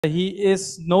He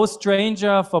is no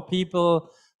stranger for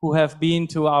people who have been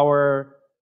to our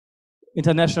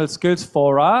international skills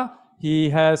fora. He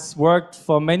has worked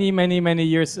for many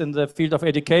years in the field of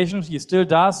education. He still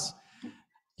does.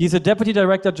 He's a Deputy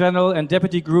Director General and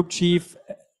Deputy Group Chief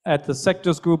at the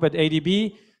Sectors Group at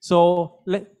ADB. So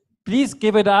please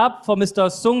give it up for Mr.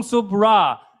 Sungsup.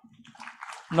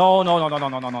 No.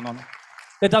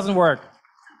 That doesn't work.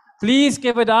 Please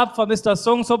give it up for Mr.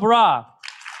 Sungsup.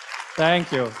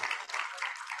 Thank you.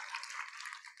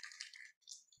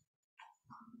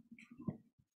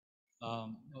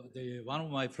 One of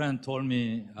my friends told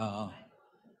me,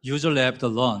 usually after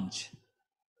lunch,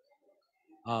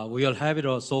 we'll have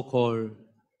a so-called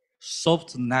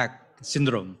soft neck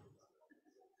syndrome.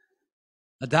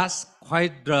 That's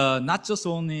quite not just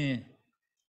only,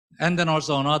 and then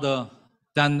also another,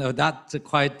 then that's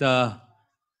quite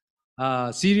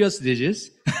serious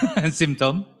disease and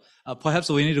symptom. Perhaps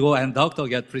we need to go and doctor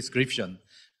get prescription.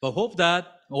 But hope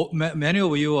that many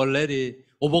of you already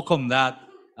overcome that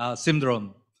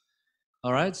syndrome.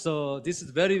 All right, so this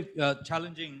is very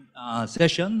challenging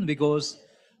session because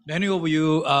many of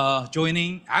you are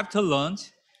joining after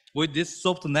lunch with this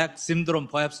soft neck syndrome.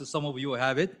 Perhaps some of you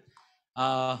have it,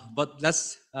 but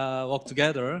let's work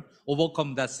together,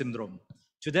 overcome that syndrome.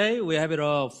 Today we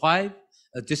have 5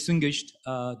 distinguished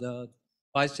the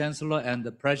Vice Chancellor and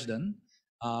the President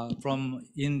from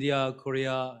India,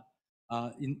 Korea,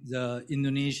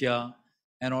 Indonesia,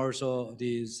 and also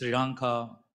the Sri Lanka,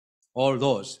 all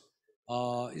those.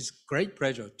 It's great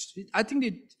pleasure. I think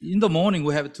in the morning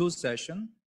we have 2 sessions.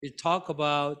 We talk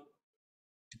about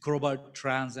the global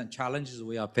trends and challenges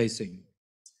we are facing.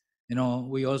 You know,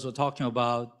 we also talking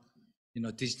about, you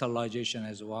know, digitalization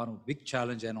as one big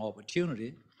challenge and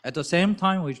opportunity. At the same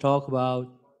time, we talk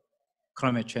about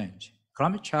climate change.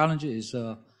 Climate challenge is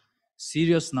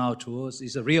serious now to us,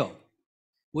 is real.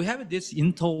 We have this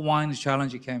intertwined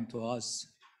challenge came to us.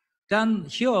 Then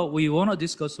here we want to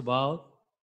discuss about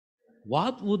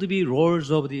what would be roles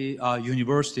of the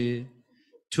university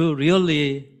to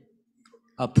really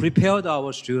prepare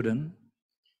our students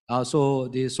so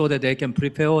that they can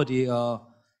prepare the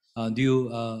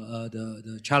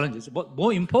the challenges. But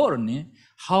more importantly,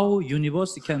 how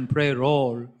university can play a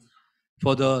role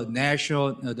for the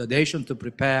nation to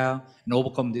prepare and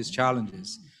overcome these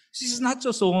challenges. This is not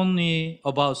just only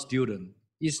about students.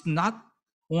 It's not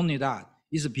only that.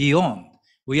 It's beyond.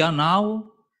 We are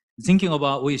now thinking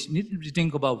about, we need to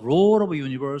think about role of a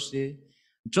university,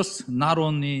 just not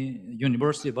only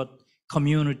university, but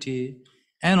community,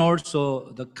 and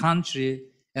also the country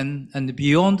and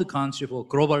beyond the country for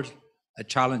global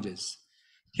challenges.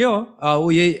 Here,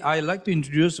 I'd like to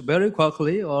introduce very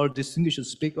quickly our distinguished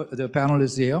speaker, the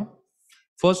panelists here.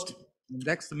 First,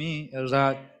 next to me is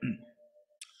Madam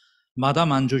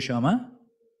Anju Sharma.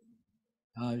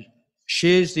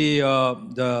 She is the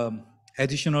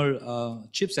additional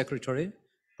Chief Secretary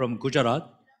from Gujarat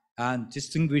and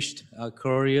distinguished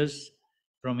careers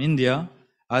from India.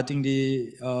 I think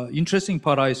the interesting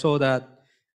part I saw that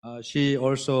she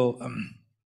also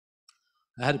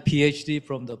had a Ph.D.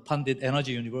 from the Pandit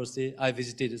Energy University. I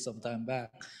visited it some time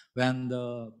back when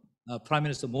the Prime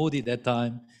Minister Modi that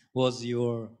time was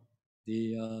the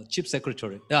Chief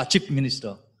Secretary, Chief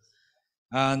Minister.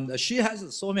 And she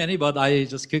has so many, but I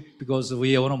just kicked because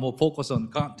we want to more focus on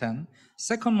content.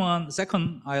 Second,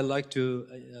 I like to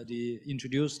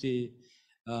introduce the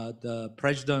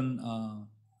President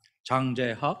Jang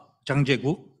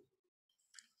Jae-guk.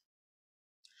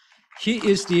 He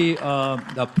is the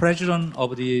president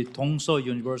of the Dongso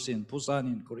University in Busan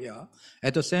in Korea.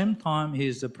 At the same time, he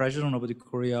is the president of the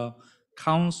Korea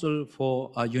Council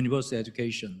for University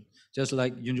Education. Just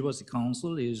like University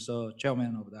Council is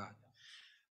chairman of that.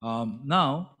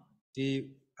 Now,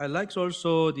 I like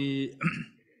also the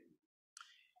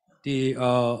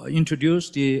introduce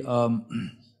the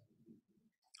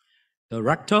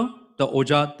rector, the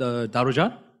Ojat,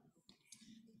 Darojat,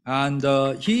 and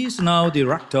he is now the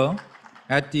rector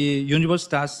at the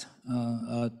Universitas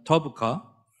Terbuka,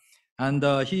 and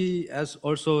he has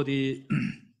also the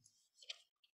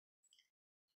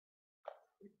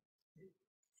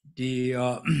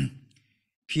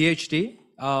Ph.D.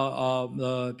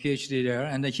 Ph.D. there,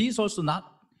 and he's also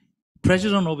not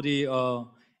president of the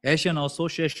Asian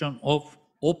Association of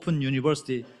Open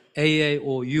University,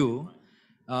 AAOU,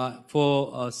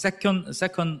 for second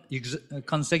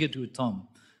consecutive term.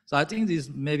 So I think this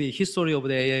may be history of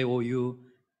the AAOU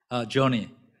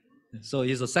journey. So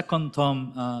he's a second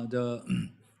term,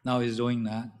 now he's doing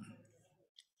that.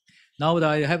 Now that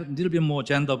I have a little bit more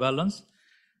gender balance,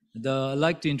 I'd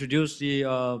like to introduce the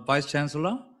Vice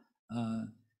Chancellor,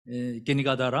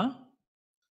 Ginigaddara.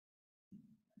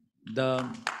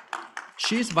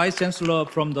 She's Vice Chancellor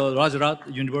from the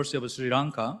Rajarata University of Sri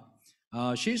Lanka.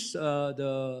 She's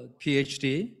the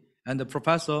Ph.D. and the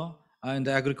professor in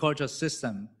the agriculture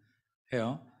system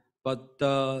here.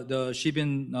 But she's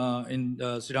been in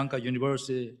the Sri Lanka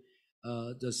University,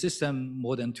 the system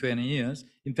more than 20 years.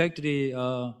 In fact,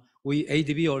 we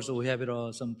ADB also, we have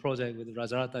some project with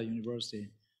Rajarata University.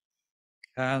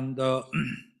 And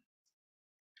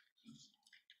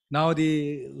now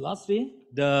the lastly,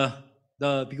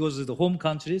 because it's the home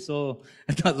country, so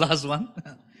the last one,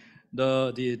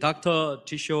 the Dr.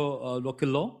 Tisho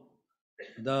Lokilo,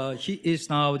 he is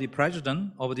now the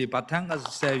president of the Batangas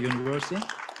State University.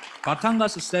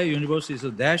 Batangas State University is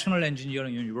a national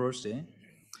engineering university.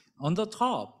 On the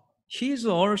top, he is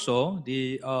also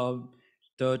the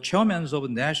chairman of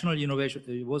National Innovation,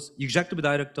 he was executive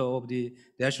director of the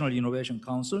National Innovation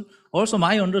Council. Also,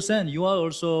 my understanding, you are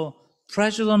also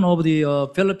president of the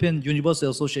Philippine University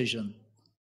Association.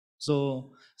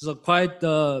 So quite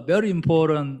very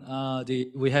important.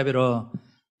 We have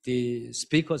the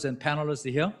speakers and panelists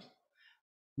here.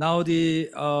 Now,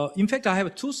 in fact, I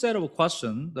have two set of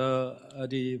questions.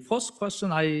 The first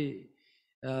question I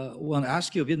want to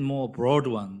ask you a bit more broad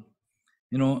one.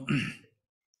 You know,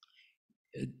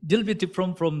 a little bit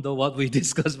different from what we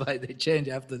discussed by the change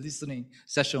after listening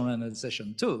session 1 and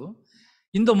session 2.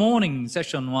 In the morning,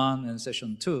 session 1 and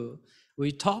session 2,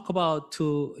 we talk about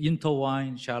two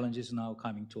intertwined challenges now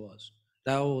coming to us.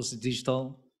 That was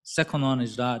digital. Second one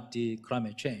is that the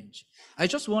climate change. I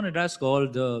just wanted to ask all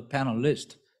the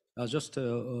panelists,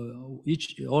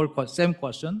 same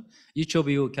question. Each of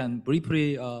you can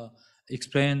briefly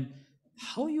explain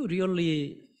how you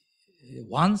really,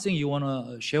 one thing you want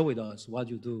to share with us, what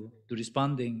you do to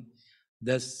responding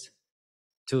this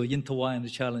to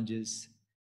intertwined challenges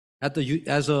as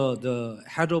the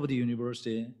head of the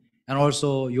university, and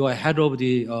also you are head of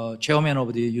the chairman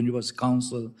of the University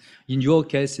Council. In your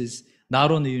cases, not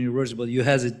only university, but you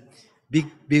have a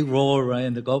big role, right,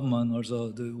 in the government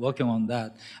also working on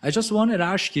that. I just wanted to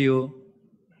ask you,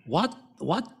 what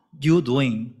you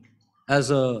doing as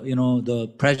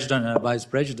the president and vice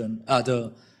president,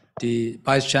 the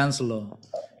vice chancellor,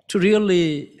 to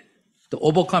really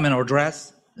overcome and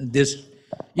address these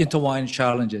intertwined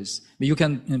challenges. You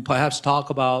can perhaps talk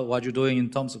about what you're doing in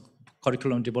terms of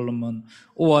curriculum development,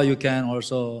 or you can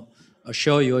also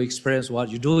share your experience, what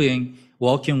you're doing,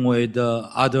 working with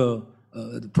other,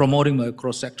 promoting the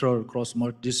cross-sectoral,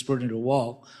 cross-multidisciplinary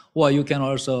work, or you can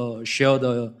also share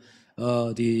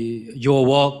your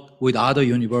work with other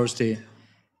universities.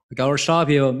 Okay, I'll start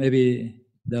here, maybe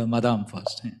the madam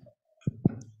first.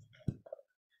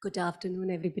 Good afternoon,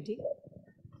 everybody.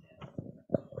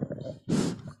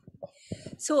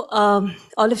 So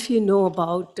all of you know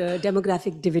about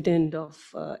demographic dividend of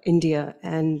India,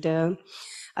 and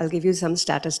I'll give you some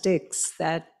statistics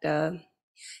that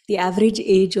the average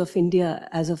age of India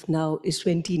as of now is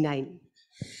 29,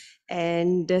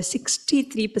 and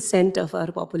 63% of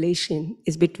our population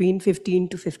is between 15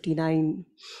 to 59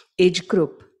 age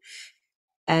group.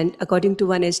 And according to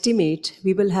one estimate,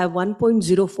 we will have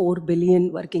 1.04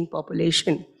 billion working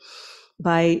population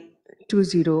by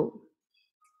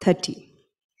 2030.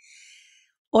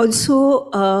 Also,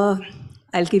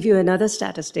 I'll give you another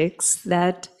statistics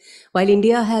that while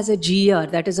India has a GR,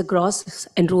 that is a gross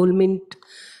enrollment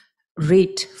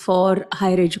rate for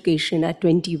higher education at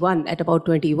about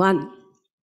 21,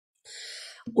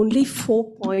 only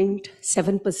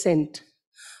 4.7%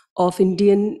 of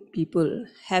Indian people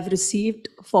have received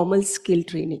formal skill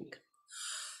training.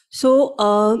 So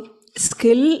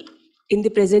skill in the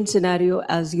present scenario,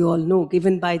 as you all know,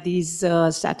 given by these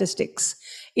statistics,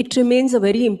 it remains a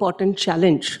very important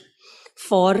challenge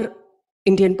for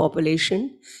Indian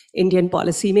population, Indian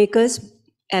policymakers,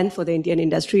 and for the Indian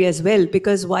industry as well,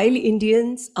 because while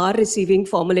Indians are receiving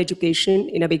formal education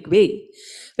in a big way,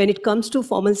 when it comes to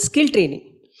formal skill training,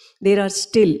 there are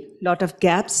still a lot of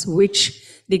gaps which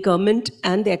the government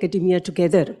and the academia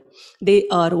together, they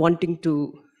are wanting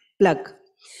to plug.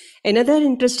 Another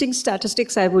interesting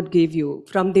statistics I would give you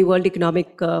from the World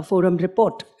Economic Forum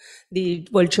report, the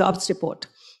World Jobs report,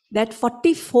 that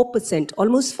 44%,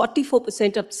 almost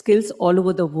 44% of skills all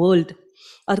over the world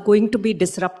are going to be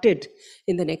disrupted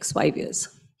in the next 5 years.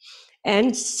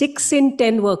 And 6 in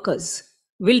 10 workers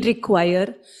will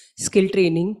require skill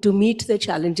training to meet the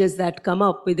challenges that come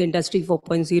up with Industry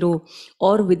 4.0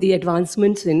 or with the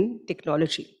advancements in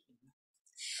technology.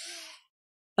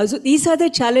 So these are the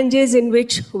challenges in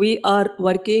which we are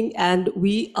working, and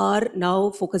we are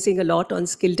now focusing a lot on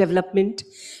skill development.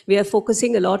 We are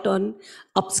focusing a lot on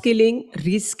upskilling,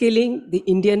 reskilling the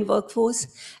Indian workforce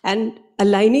and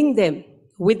aligning them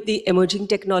with the emerging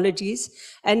technologies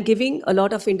and giving a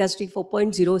lot of Industry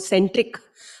 4.0 centric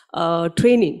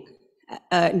training,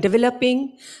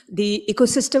 developing the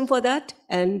ecosystem for that,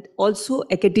 and also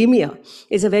academia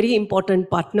is a very important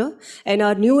partner. And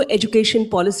our new education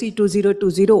policy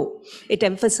 2020, it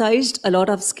emphasized a lot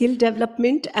of skill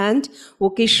development and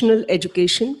vocational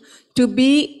education to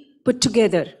be put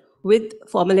together with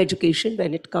formal education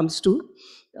when it comes to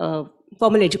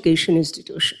formal education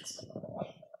institutions.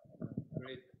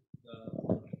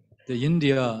 The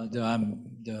India,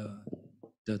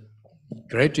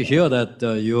 great to hear that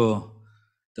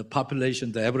the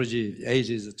population, the average age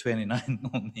is 29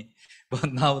 only.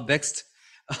 But now next,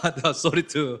 sorry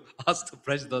to ask the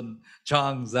President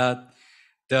Chang that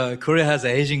the Korea has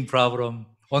an aging problem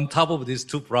on top of these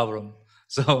two problems.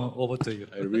 So over to you.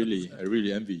 I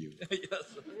really envy you. Yes.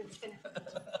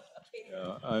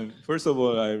 First of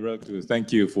all, I'd like to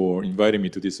thank you for inviting me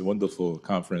to this wonderful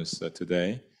conference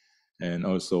today, and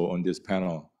also on this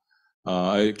panel.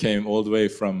 I came all the way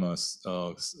from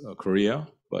Korea,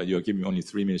 but you're giving me only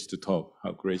 3 minutes to talk.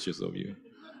 How gracious of you.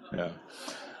 Yeah.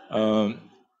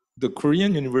 The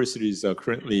Korean universities are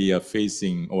currently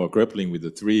facing or grappling with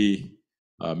the 3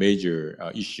 major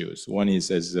issues. One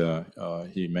is, as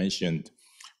he mentioned,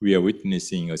 we are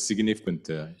witnessing a significant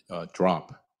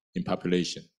drop in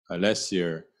population. Last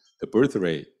year, the birth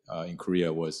rate in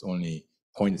Korea was only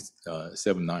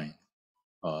 0.79,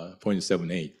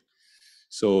 0.78.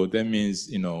 So that means,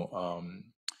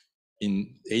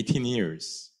 in 18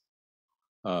 years,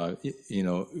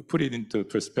 put it into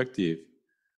perspective,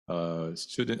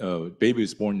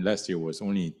 babies born last year was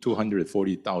only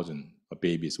 240,000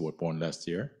 babies were born last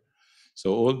year.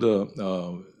 So all the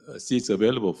seats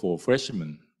available for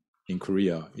freshmen in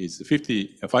Korea is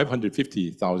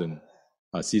 550,000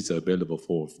 seats available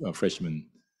for freshman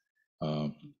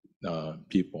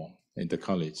people in the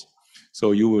college.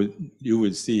 So you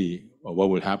will see what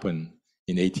will happen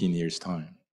in 18 years'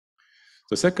 time.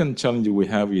 The second challenge we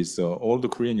have is all the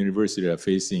Korean universities are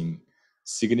facing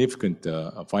significant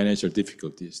financial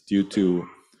difficulties due to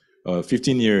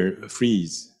 15-year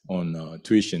freeze on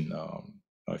tuition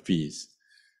fees.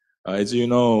 As you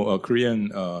know,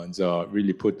 Koreans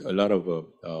really put a lot of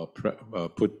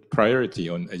put priority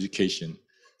on education.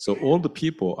 So all the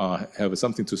people have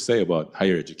something to say about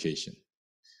higher education.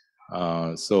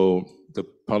 So the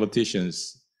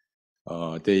politicians,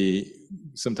 they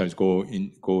sometimes go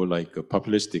like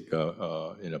populistic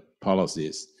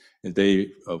policies, and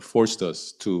they forced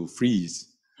us to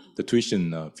freeze the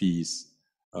tuition fees,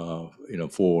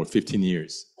 for 15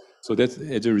 years. So that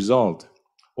as a result,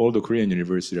 all the Korean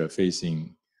universities are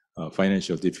facing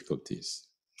financial difficulties.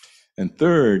 And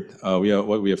third,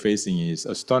 what we are facing is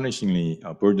astonishingly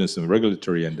burdensome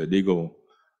regulatory and the legal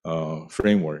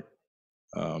framework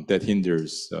that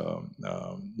hinders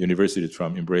universities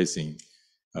from embracing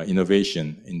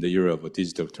innovation in the era of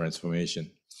digital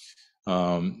transformation.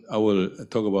 I will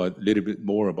talk about a little bit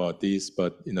more about this,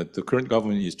 but the current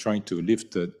government is trying to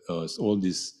lift all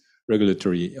these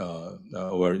regulatory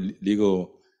or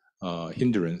legal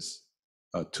hindrance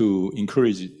to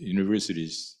encourage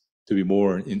universities to be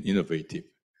more innovative.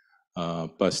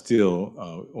 But still,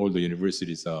 all the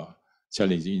universities are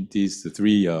challenging these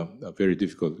 3 very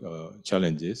difficult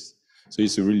challenges. So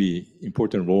it's a really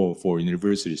important role for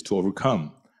universities to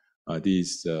overcome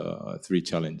these 3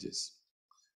 challenges.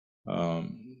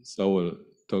 So I will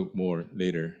talk more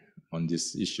later on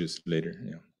these issues later.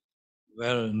 Yeah.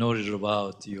 Well noted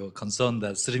about your concern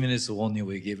that 3 minutes warning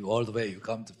we give all the way you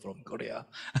come from Korea.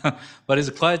 But it's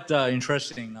quite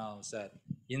interesting now that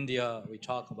India, we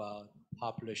talk about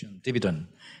population dividend.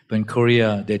 But in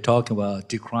Korea, they talk about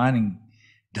declining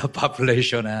the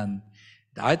population, and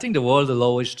I think the world's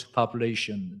lowest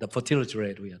population, the fertility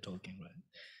rate we are talking, right?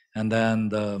 And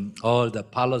then all the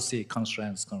policy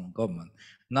constraints from government.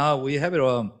 Now we have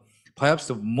perhaps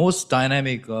the most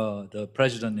dynamic the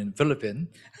president in Philippines.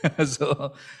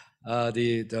 So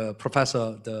the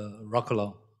professor, the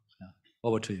Rockler,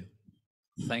 over to you.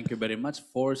 Thank you very much,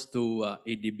 first to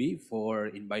ADB for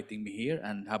inviting me here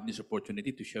and have this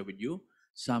opportunity to share with you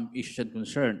some issues and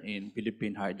concerns in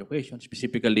Philippine higher education,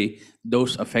 specifically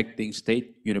those affecting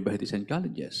state universities and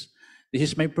colleges. This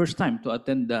is my first time to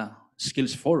attend the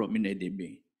Skills Forum in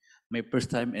ADB. My first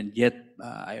time, and yet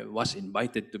I was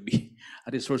invited to be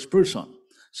a resource person.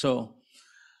 So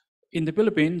in the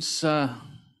Philippines,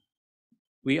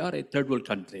 we are a third world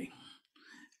country,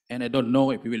 and I don't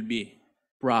know if we will be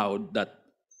proud that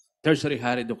tertiary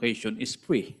higher education is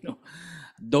free.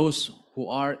 Those who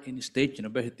are in state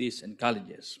universities and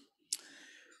colleges.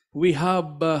 We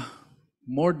have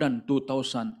more than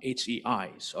 2,000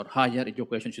 HEIs, or higher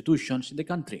education institutions in the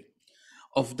country.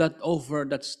 Of that,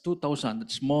 that's 2,000,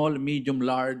 that's small, medium,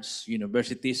 large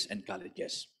universities and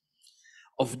colleges.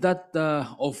 Of that,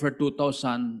 over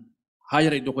 2,000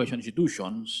 higher education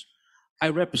institutions, I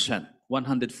represent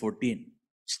 114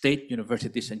 state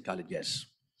universities and colleges.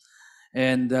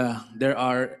 And there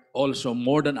are also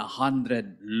more than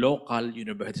 100 local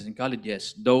universities and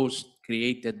colleges, those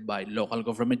created by local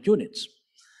government units.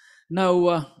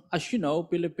 Now, as you know,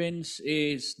 Philippines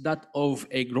is that of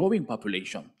a growing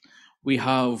population. We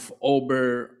have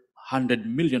over 100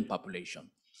 million population.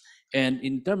 And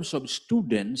in terms of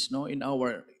students, no, in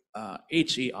our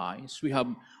HEIs, we have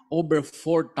over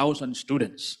 4,000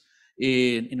 students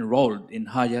enrolled in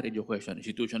higher education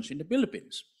institutions in the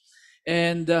Philippines.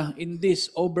 And in this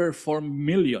over 4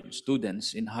 million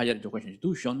students in higher education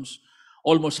institutions,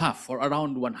 almost half, or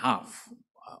around one half,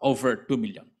 over 2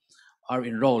 million, are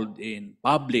enrolled in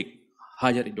public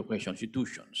higher education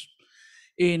institutions.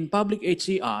 In public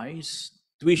HEIs,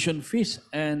 tuition fees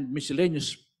and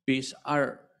miscellaneous fees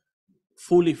are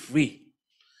fully free.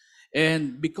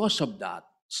 And because of that,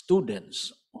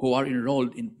 students who are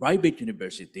enrolled in private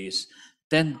universities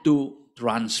tend to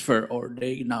transfer, or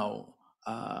they now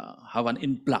have an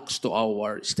influx to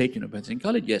our state universities and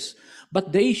colleges.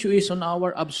 But the issue is on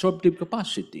our absorptive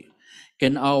capacity.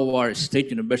 Can our state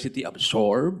university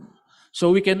absorb?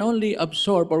 So we can only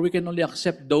absorb, or we can only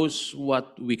accept those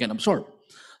what we can absorb.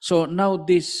 So now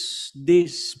this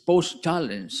pose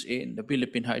challenge in the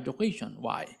Philippine higher education.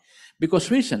 Why? Because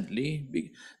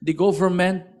recently, the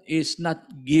government is not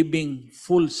giving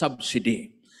full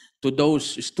subsidy to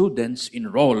those students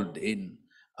enrolled in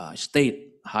state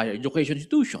higher education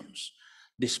institutions,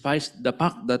 despite the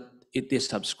fact that it is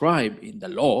subscribed in the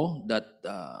law that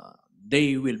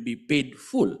they will be paid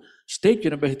full. State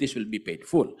universities will be paid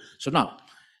full. So now,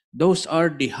 those are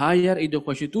the higher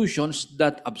education institutions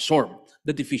that absorb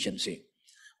the deficiency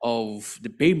of the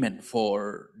payment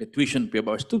for the tuition fee of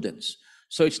our students.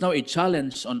 So it's now a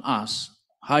challenge on us,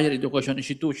 higher education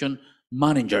institution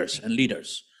managers and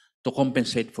leaders, to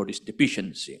compensate for this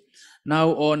deficiency. Now,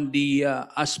 on the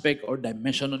aspect or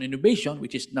dimension on innovation,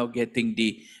 which is now getting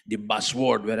the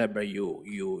buzzword wherever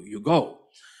you go.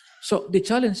 So the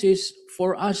challenge is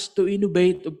for us to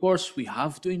innovate. Of course, we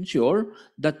have to ensure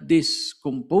that these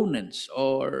components,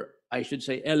 or I should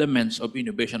say elements of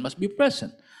innovation, must be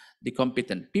present. The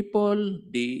competent people,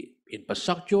 the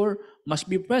infrastructure must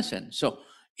be present. So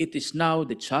it is now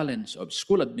the challenge of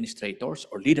school administrators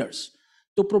or leaders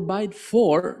to provide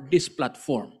for this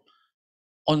platform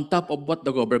on top of what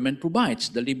the government provides,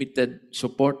 the limited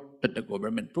support that the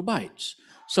government provides.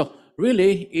 So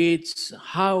really, it's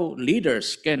how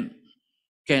leaders can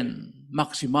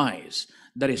maximize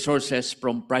the resources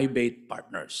from private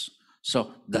partners.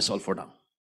 So that's all for now.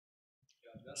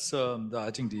 That's,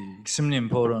 I think, the extremely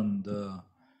important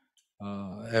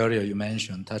area you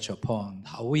mentioned, touch upon,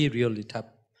 how we really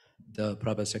tap the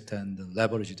private sector and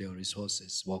leverage their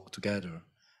resources, work together.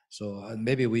 So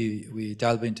maybe we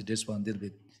delve into this one a little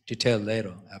bit detailed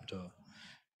later after.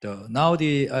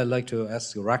 I'd like to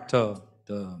ask the Rector,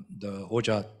 the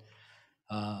Ojat.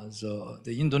 So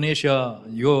the Indonesia,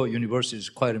 your university is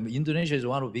quite, Indonesia is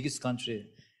one of the biggest country.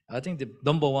 I think the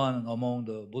number one among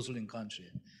the Muslim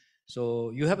country.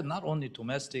 So you have not only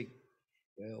domestic,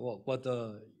 but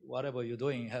whatever you're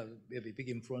doing have maybe big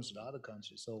influence on other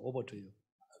countries. So over to you.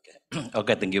 Okay.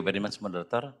 Okay, thank you very much,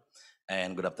 Moderator,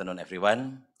 and good afternoon,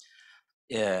 everyone.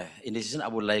 Yeah, in this season, I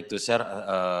would like to share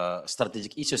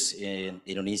strategic issues in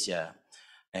Indonesia.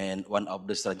 And one of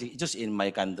the strategic issues in my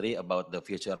country about the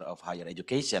future of higher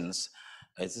education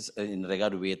is in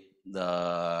regard with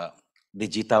the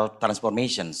digital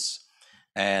transformations.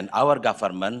 And our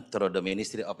government, through the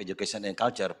Ministry of Education and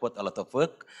Culture, put a lot of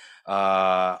work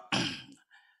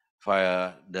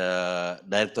for the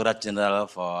Directorate General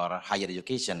for Higher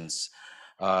Educations.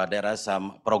 There are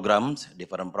some programs,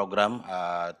 different programs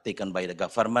taken by the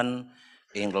government,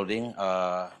 including,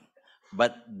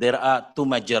 but there are two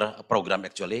major programs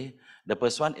actually. The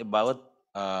first one about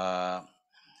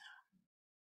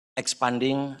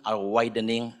expanding or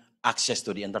widening access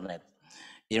to the internet.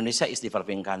 Indonesia is a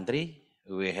developing country.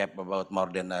 We have about more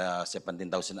than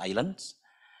 17,000 islands,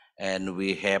 and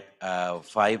we have 5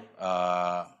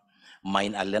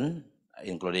 main islands,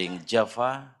 including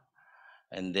Java,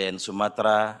 and then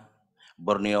Sumatra,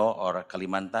 Borneo or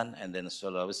Kalimantan, and then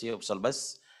Sulawesi,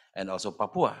 and also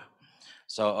Papua.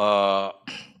 So,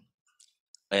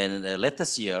 in the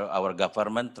latest year, our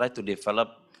government tried to develop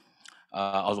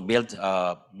or build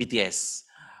BTS,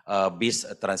 bus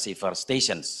transceiver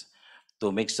stations,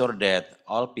 to make sure that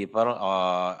all people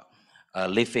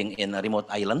living in remote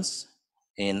islands,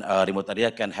 in a remote area,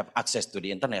 can have access to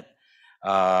the internet.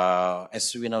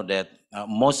 As we know that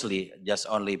mostly just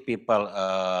only people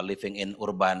living in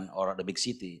urban or the big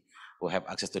city who have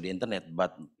access to the internet,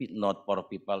 but not for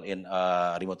people in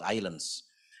remote islands.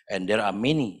 And there are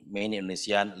many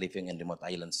Indonesians living in remote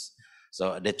islands.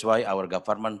 So that's why our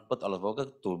government put a lot of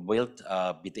work to build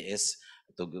BTS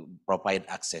to provide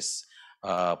access.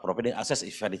 Providing access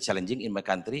is very challenging in my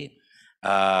country.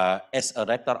 As a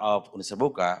rector of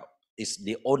Terbuka, is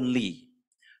the only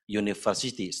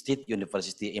university, state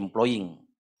university employing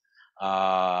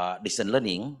distance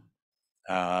learning.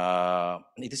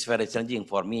 It is very challenging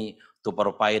for me to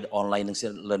provide online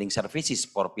learning services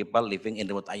for people living in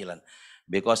remote island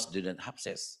because they don't have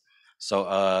access. So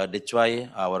that's why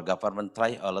our government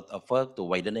try a lot of work to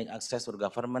widening access to the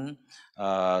government,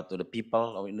 to the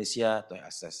people of Indonesia to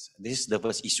access. This is the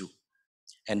first issue.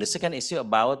 And the second issue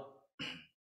about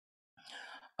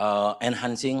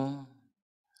enhancing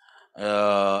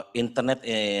internet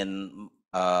and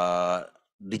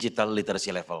digital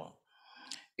literacy level.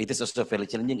 It is also very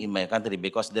challenging in my country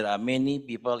because there are many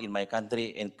people in my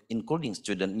country, including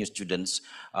new students,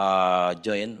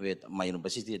 join with my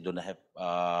university don't have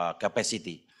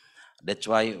capacity. That's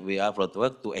why we have a lot of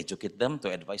work to educate them,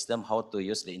 to advise them how to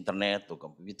use the internet, to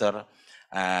computer,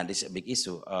 and this is a big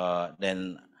issue.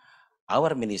 Then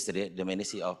our ministry, the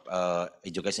Ministry of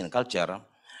Education and Culture,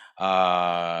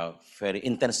 very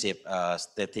intensive,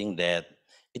 stating that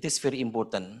it is very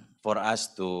important for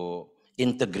us to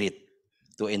integrate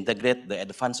the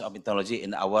advance of technology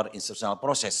in our institutional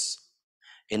process,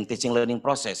 in teaching learning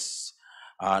process.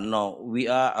 No, we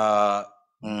are,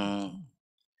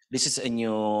 this is a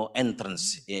new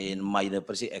entrance in my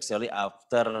university actually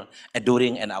after,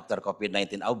 during and after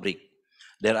COVID-19 outbreak.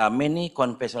 There are many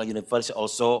conventional universities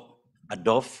also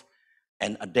adopt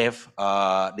and adapt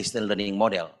distance learning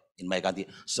model in my country.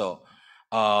 So,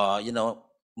 you know,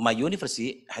 my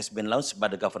university has been launched by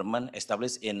the government,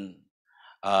 established in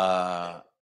 4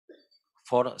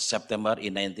 September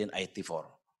in 1984,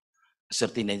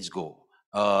 13 years ago.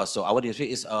 So our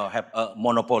university is have a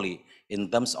monopoly in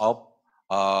terms of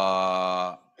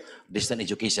distance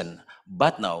education.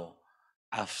 But now,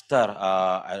 after,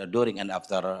 during and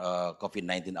after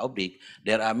COVID-19 outbreak,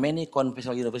 there are many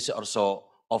conventional universities also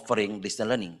offering distance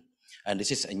learning. And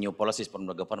this is a new policy from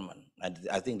the government. And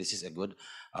I think this is a good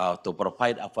to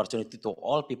provide opportunity to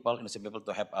all people, innocent people,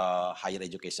 to have higher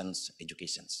educations.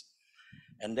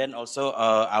 And then also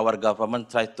our government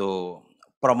try to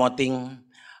promoting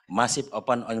massive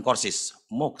open online courses,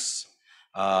 MOOCs,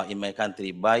 in my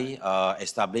country by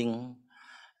establishing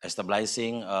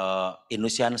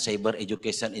Indonesian Cyber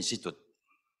Education Institute.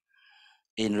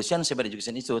 Indonesian Cyber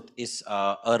Education Institute is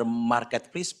a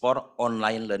marketplace for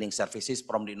online learning services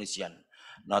from the Indonesian,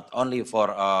 not only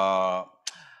for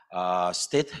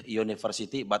state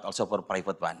university, but also for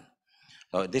private one.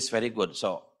 So this is very good.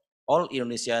 So all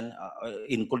Indonesian,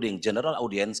 including general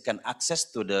audience, can access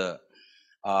to the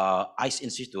ICE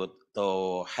Institute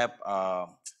to have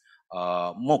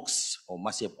MOOCs or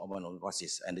massive open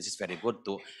courses, and this is very good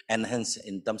to enhance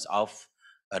in terms of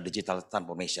digital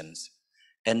transformations.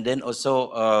 And then also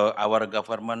our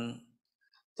government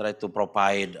try to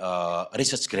provide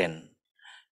research grant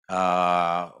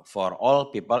for all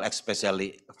people,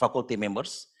 especially faculty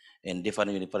members in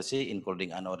different university,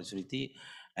 including our university,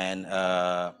 and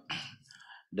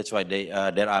that's why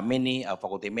there are many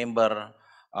faculty member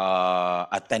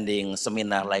attending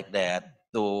seminar like that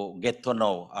to get to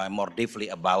know more deeply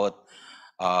about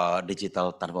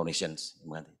digital transformations.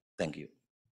 Thank you.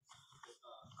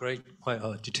 Great, quite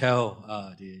detailed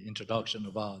the introduction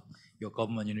about your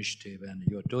government initiative and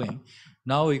you're doing.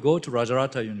 Now we go to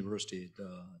Rajarata University,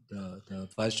 the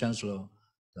Vice Chancellor,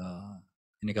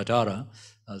 Ginigaddara.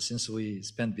 Since we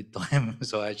spent a bit time,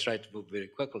 so I try to move very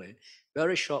quickly.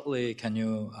 Very shortly, can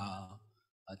you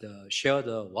share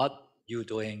what you're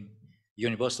doing,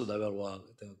 university level or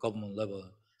the government level,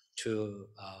 to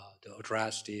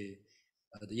address the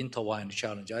intertwined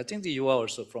challenge? I think you are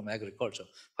also from agriculture.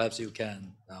 Perhaps you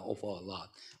can offer a lot.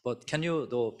 But can you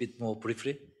do a bit more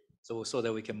briefly, so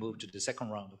that we can move to the second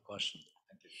round of questions?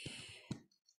 Thank you.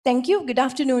 Thank you. Good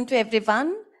afternoon to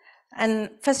everyone. And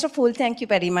first of all, thank you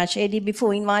very much, ADB,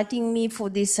 for inviting me for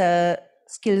this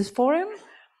skills forum.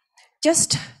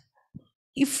 Just,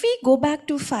 if we go back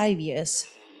to 5 years,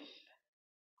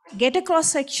 get a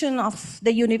cross-section of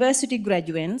the university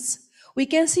graduates, we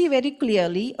can see very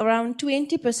clearly around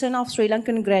 20% of Sri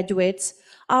Lankan graduates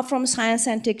are from science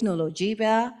and technology,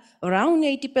 where around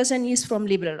 80% is from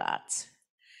liberal arts.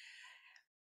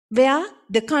 Where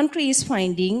the country is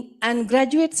finding, and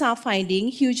graduates are finding,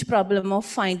 huge problem of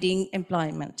finding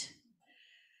employment.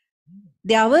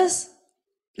 There was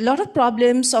a lot of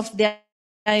problems of their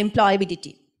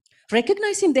employability.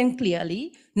 Recognizing them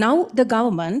clearly, now the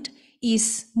government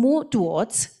is more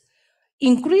towards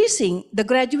increasing the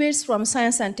graduates from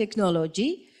science and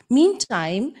technology,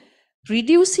 meantime,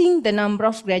 reducing the number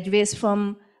of graduates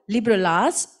from liberal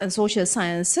arts and social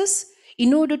sciences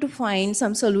in order to find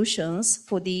some solutions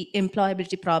for the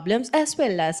employability problems, as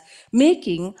well as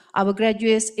making our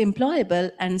graduates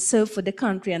employable and serve for the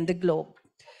country and the globe.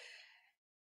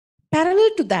 Parallel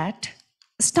to that,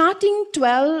 starting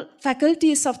 12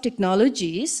 faculties of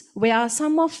technologies, where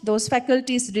some of those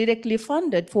faculties directly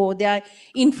funded for their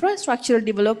infrastructural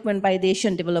development by the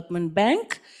Asian Development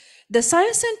Bank, the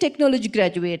science and technology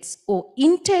graduates or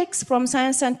intakes from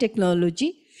science and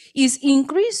technology is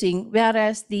increasing,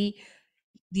 whereas the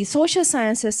social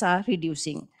sciences are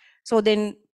reducing. So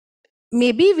then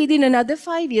maybe within another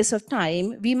 5 years of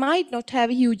time, we might not have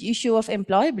a huge issue of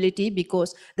employability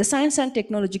because the science and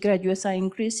technology graduates are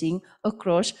increasing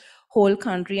across whole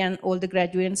country and all the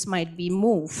graduates might be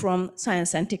moved from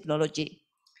science and technology.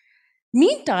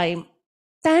 Meantime,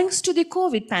 thanks to the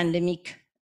COVID pandemic,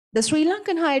 the Sri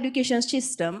Lankan higher education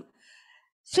system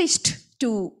switched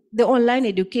to the online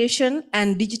education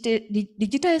and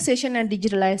digitization and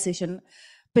digitalization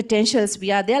potentials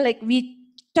we are there. Like we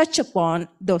touch upon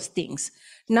those things.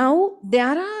 Now,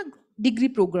 there are degree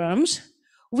programs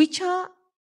which are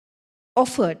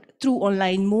offered through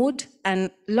online mode,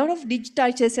 and a lot of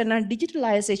digitization and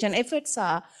digitalization efforts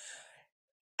are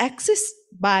accessed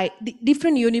by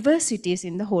different universities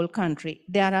in the whole country.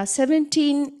 There are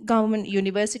 17 government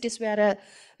universities,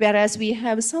 whereas we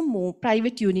have some more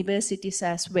private universities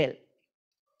as well.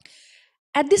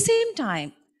 At the same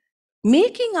time,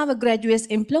 making our graduates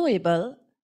employable,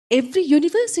 every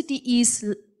university is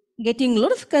getting a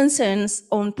lot of concerns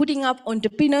on putting up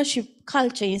entrepreneurship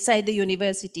culture inside the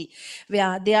university,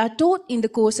 where they are taught in the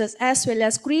courses as well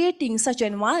as creating such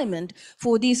an environment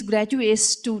for these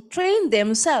graduates to train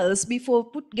themselves before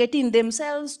getting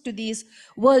themselves to this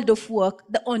world of work,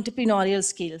 the entrepreneurial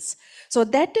skills. So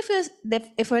that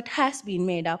effort has been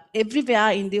made up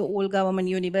everywhere in the all government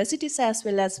universities as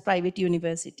well as private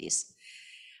universities.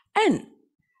 And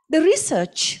the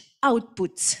research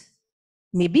outputs,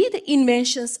 maybe the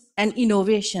inventions and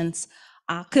innovations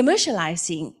are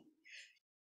commercializing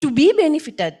to be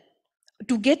benefited,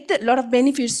 to get a lot of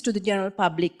benefits to the general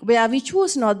public, which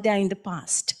was not there in the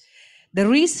past. The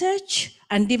research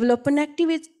and development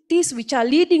activities which are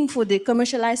leading for the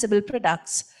commercializable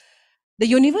products, the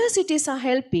universities are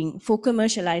helping for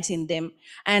commercializing them,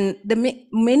 and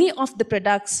many of the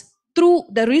products through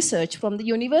the research from the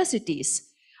universities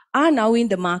are now in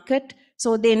the market.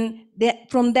 So then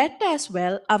from that as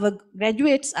well, our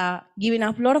graduates are giving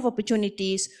up a lot of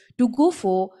opportunities to go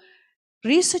for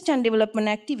research and development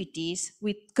activities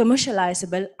with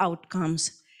commercializable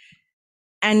outcomes.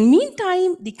 And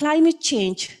meantime, the climate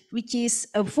change, which is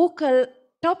a focal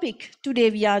topic today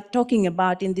we are talking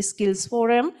about in the Skills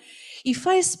Forum. If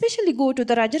I especially go to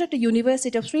the Rajarata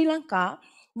University of Sri Lanka,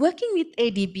 working with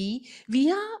ADB,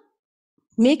 we are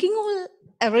making all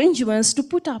arrangements to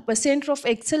put up a Center of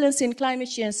Excellence in Climate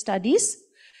Change Studies,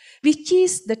 which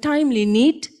is the timely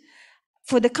need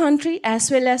for the country, as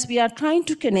well as we are trying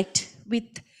to connect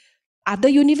with other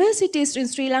universities in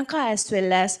Sri Lanka, as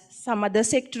well as some other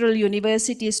sectoral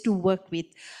universities to work with.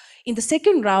 In the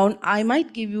second round, I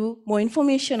might give you more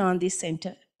information on this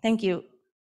center. Thank you.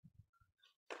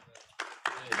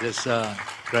 This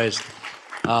Grace,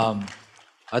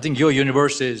 I think your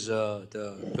university is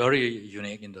very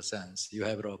unique in the sense you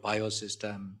have a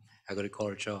biosystem,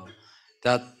 agriculture,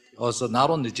 that also not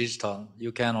only digital,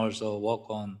 you can also work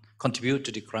on, contribute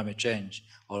to the climate change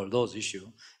or those issues,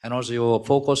 and also your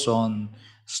focus on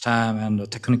STEM and the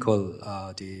technical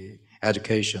the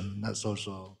education, that's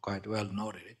also quite well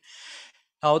noted.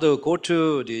 Now to go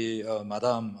to the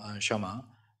Madam Sharma,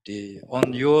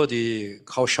 on your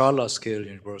Kaushala Skill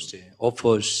University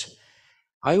offers,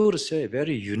 I would say,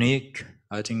 very unique,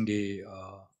 I think, the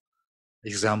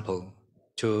example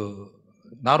to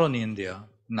not only India,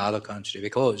 in other countries,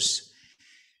 because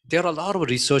there are a lot of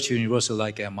research universities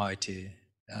like MIT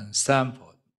and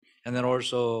Stanford, and then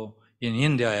also in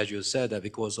India, as you said, that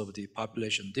because of the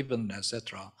population development,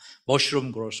 etc.,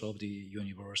 mushroom growth of the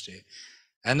university,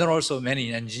 and then also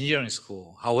many engineering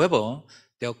school. However,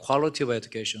 their quality of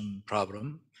education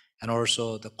problem, and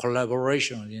also the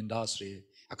collaboration in the industry,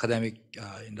 academic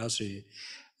industry,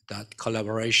 that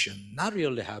collaboration not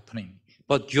really happening.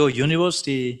 But your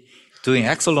university doing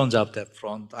excellent job that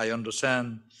front. I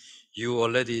understand you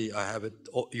already have it.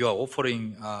 You are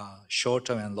offering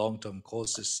short-term and long-term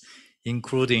courses,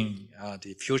 including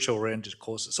the future-oriented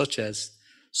courses such as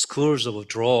schools of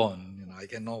drone. I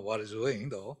can know what is doing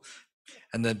though.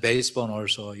 and then based on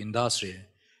also industry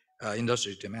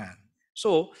demand.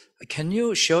 So can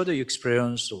you share the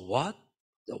experience?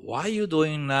 Why you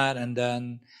doing that, and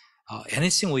then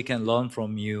anything we can learn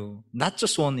from you, not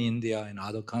just on India and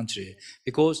other country,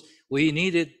 because we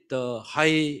needed the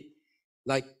high,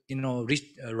 like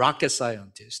rocket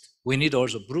scientist. We need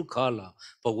also blue collar,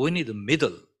 but we need the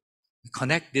middle.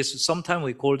 Connect this. Sometimes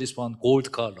we call this one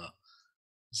gold collar.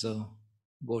 So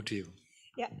go to you.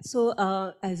 Yeah,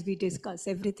 so as we discussed,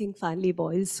 everything finally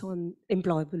boils on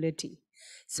employability.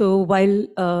 So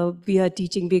while we are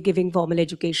teaching, we're giving formal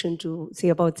education to say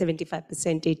about 75%,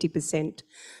 80%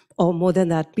 or more than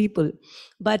that people.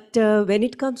 But when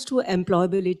it comes to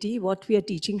employability, what we are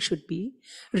teaching should be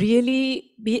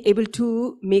really be able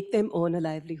to make them earn a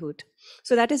livelihood.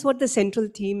 So that is what the central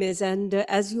theme is. And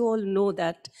as you all know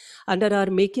that under our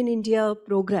Make in India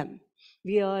program,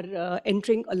 we are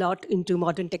entering a lot into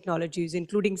modern technologies,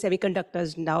 including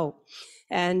semiconductors now.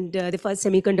 And the first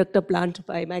semiconductor plant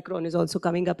by Micron is also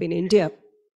coming up in India.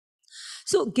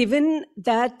 So given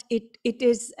that it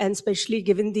is, and especially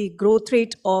given the growth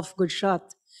rate of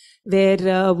Gujarat,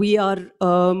 where we are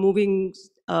moving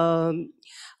in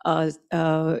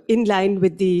line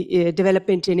with the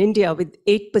development in India, with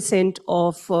 8%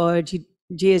 of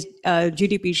G.A.S,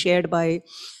 GDP shared by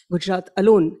Gujarat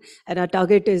alone, and our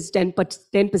target is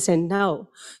 10% now.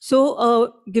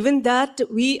 So given that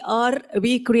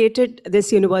we created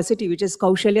this university, which is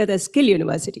Kaushalya, the Skill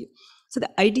University. So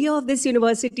the idea of this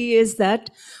university is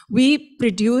that we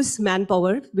produce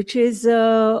manpower, which is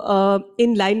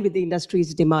in line with the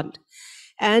industry's demand.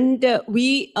 And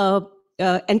we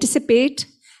anticipate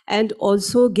and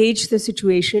also gauge the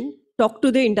situation, talk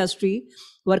to the industry,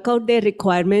 work out their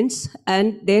requirements,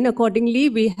 and then accordingly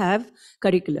we have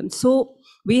curriculum. So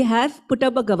we have put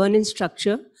up a governance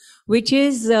structure which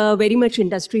is very much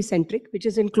industry-centric, which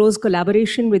is in close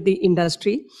collaboration with the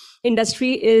industry.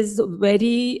 Industry is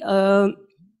very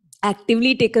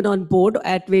actively taken on board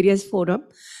at various forums.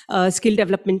 Skill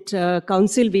Development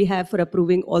Council we have for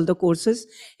approving all the courses.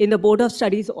 In the Board of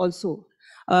Studies also,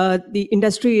 the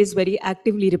industry is very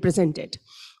actively represented.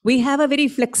 We have a very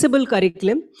flexible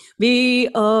curriculum. We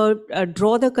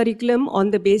draw the curriculum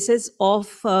on the basis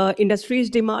of industry's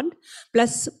demand,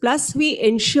 plus we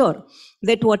ensure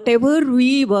that whatever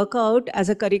we work out as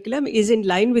a curriculum is in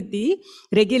line with the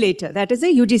regulator, that is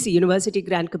a UGC, University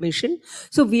Grant Commission.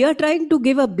 So we are trying to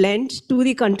give a blend to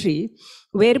the country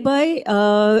whereby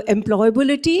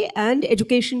employability and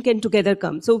education can together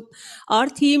come. So our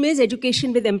theme is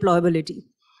education with employability.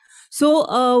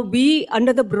 So we,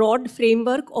 under the broad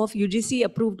framework of UGC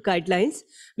approved guidelines,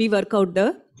 we work out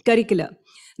the curricula.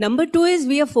 Number two is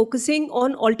we are focusing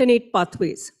on alternate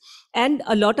pathways and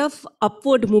a lot of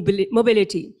upward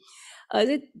mobility.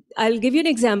 I'll give you an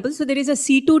example. So there is a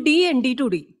C2D and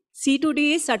D2D.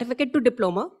 C2D is certificate to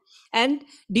diploma and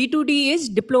D2D is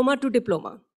diploma to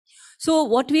diploma. So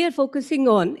what we are focusing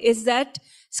on is that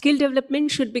skill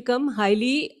development should become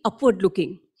highly upward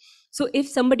looking. So if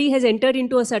somebody has entered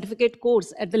into a certificate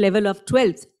course at the level of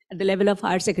 12th, at the level of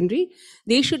higher secondary,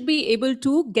 they should be able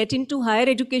to get into higher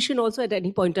education also at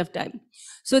any point of time.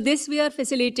 So this we are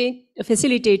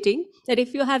facilitating that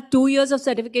if you have 2 years of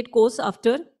certificate course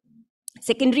after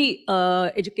secondary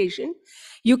education,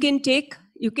 you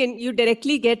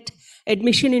directly get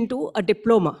admission into a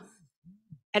diploma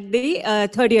at the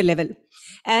third year level.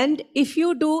 And if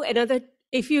you do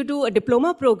a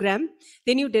diploma program,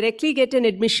 then you directly get an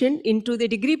admission into the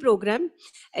degree program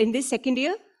in the second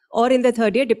year or in the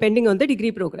third year, depending on the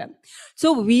degree program.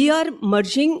 So we are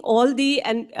merging all the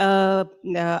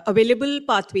available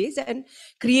pathways and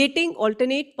creating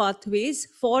alternate pathways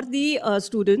for the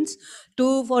students,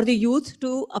 for the youth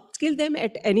to upskill them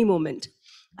at any moment.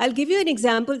 I'll give you an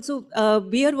example. So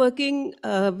we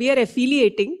are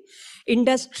affiliating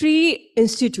industry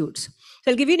institutes.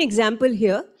 So I'll give you an example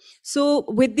here. So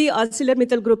with the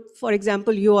ArcelorMittal Group, for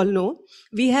example, you all know,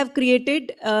 we have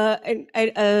created an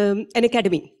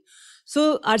academy.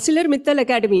 So ArcelorMittal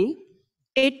Academy,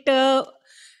 it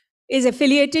is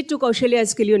affiliated to Kaushalya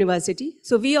Skill University.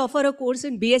 So we offer a course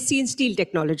in BSc in Steel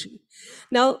Technology.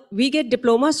 Now, we get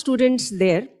diploma students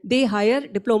there. They hire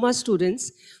diploma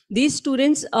students. These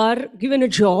students are given a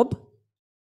job,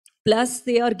 plus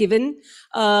they are given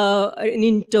an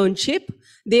internship.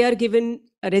 They are given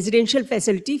a residential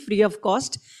facility free of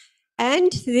cost,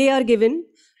 and they are given,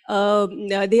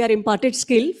 they are imparted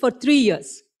skill for 3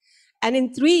 years. And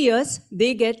in 3 years,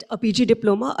 they get a PG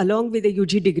diploma along with a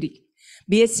UG degree.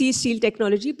 BSc Steel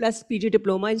Technology plus PG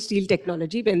diploma in Steel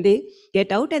Technology when they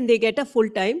get out, and they get a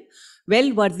full-time,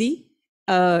 well-worthy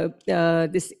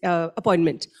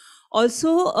appointment.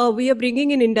 Also, we are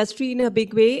bringing in industry in a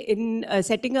big way in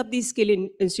setting up these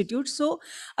institutes. So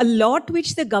a lot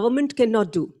which the government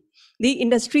cannot do, the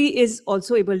industry is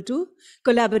also able to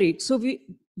collaborate. So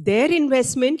their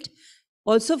investment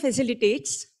also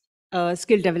facilitates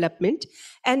skill development,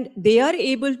 and they are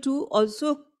able to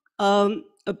also embed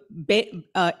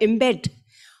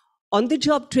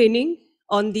on-the-job training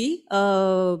on the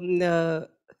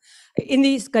in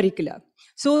these curricula.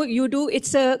 So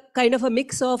it's a kind of a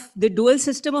mix of the dual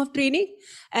system of training,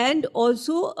 and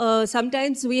also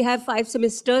sometimes we have 5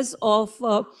 semesters of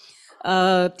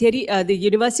theory, the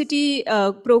university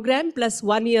program plus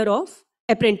 1 year of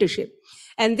apprenticeship.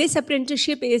 And this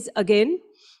apprenticeship is again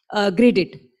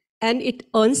graded, and it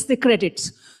earns the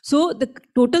credits. So the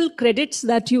total credits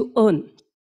that you earn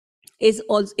is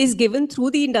given through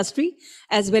the industry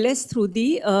as well as through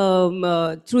the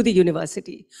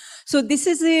university. So this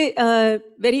is a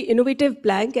very innovative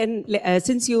plank, and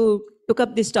since you took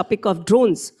up this topic of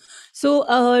drones,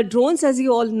 so drones, as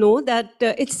you all know, that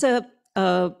it's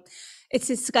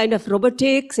kind of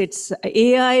robotics, it's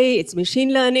AI, it's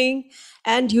machine learning,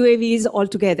 and UAVs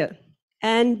altogether.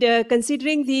 And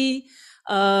considering the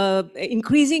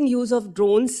increasing use of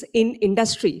drones in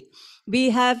industry,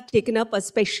 we have taken up a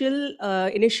special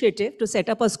initiative to set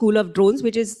up a school of drones,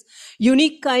 which is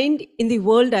unique kind in the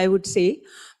world, I would say,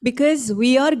 because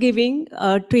we are giving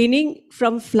training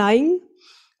from flying,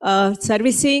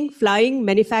 servicing, flying,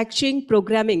 manufacturing,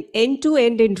 programming,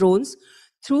 end-to-end in drones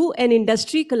through an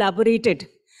industry collaborated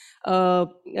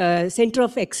center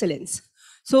of excellence.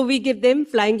 So we give them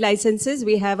flying licenses.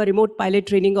 We have a remote pilot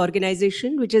training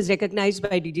organization, which is recognized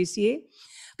by DGCA.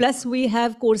 Plus, we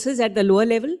have courses at the lower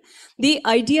level. The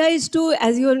idea is to,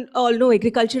 as you all know,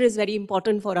 agriculture is very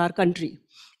important for our country.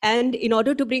 And in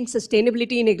order to bring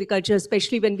sustainability in agriculture,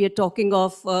 especially when we are talking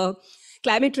of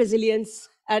climate resilience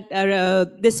at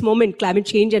this moment, climate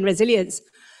change and resilience.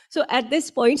 So at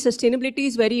this point, sustainability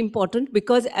is very important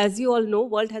because, as you all know,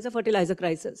 world has a fertilizer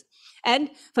crisis. And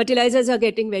fertilizers are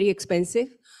getting very expensive.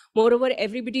 Moreover,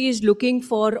 everybody is looking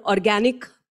for organic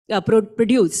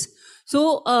produce.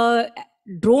 So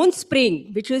drone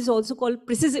spraying, which is also called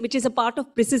precision, which is a part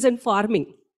of precision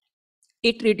farming,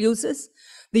 it reduces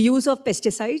the use of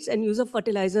pesticides and use of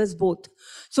fertilizers both.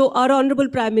 So our Honorable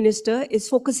Prime Minister is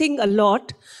focusing a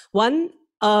lot, one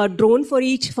drone for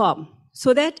each farm,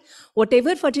 so that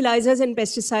whatever fertilizers and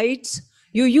pesticides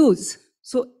you use,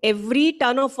 so every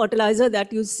ton of fertilizer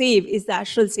that you save is the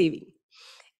actual saving.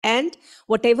 And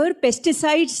whatever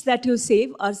pesticides that you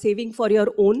save are saving for your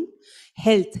own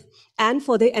health and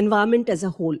for the environment as a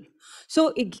whole.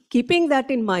 So keeping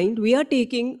that in mind, we are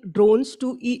taking drones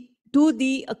to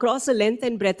across the length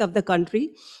and breadth of the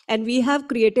country, and we have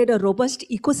created a robust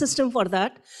ecosystem for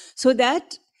that, so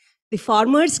that the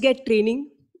farmers get training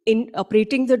in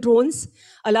operating the drones.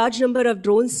 A large number of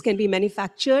drones can be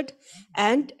manufactured,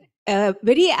 and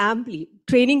very amply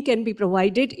training can be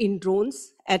provided in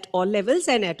drones at all levels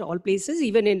and at all places,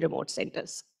 even in remote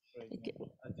centers. Thank you.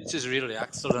 This is really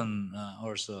excellent,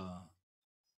 also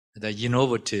the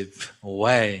innovative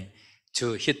way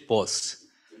to hit both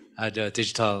the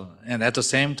digital and at the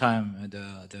same time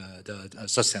the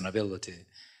sustainability.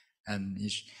 And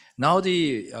now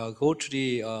go to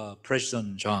the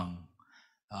President Zhang.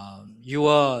 You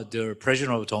are the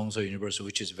president of Dongseo University,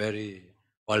 which is very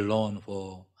well known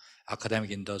for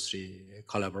academic industry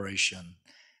collaboration.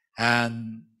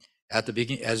 And at the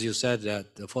beginning, as you said,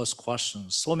 that the first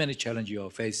question, so many challenges you are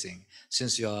facing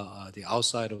since you are the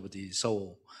outside of the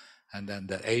Seoul, and then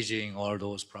the aging, all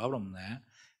those problems there.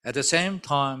 At the same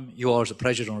time, you are the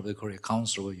president of the Korea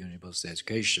Council of University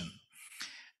Education.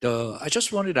 I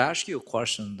just wanted to ask you a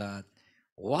question that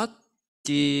what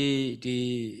the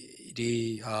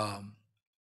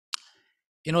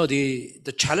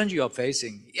challenge you are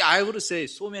facing. Yeah, I would say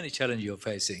so many challenges you are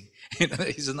facing.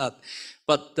 It's not,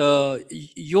 but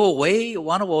your way.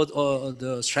 One of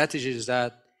the strategies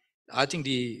that I think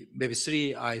maybe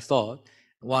 3 I thought.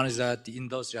 One is that the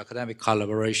industry academic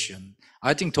collaboration.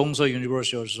 I think Dongseo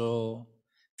University also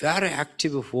very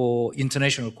active for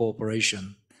international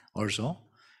cooperation also.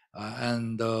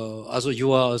 And also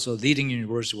you are also leading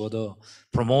university for the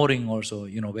promoting also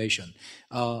innovation.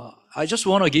 I just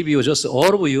want to give you just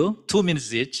all of you 2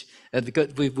 minutes each, and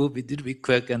because we will be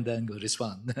quick and then go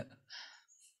respond.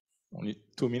 Only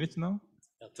 2 minutes now?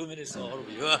 Yeah, 2 minutes all of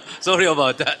you. Sorry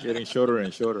about that. Getting shorter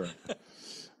and shorter.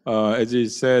 As you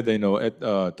said, at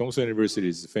Dongseo University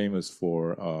is famous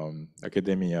for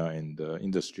academia and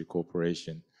industry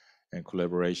cooperation and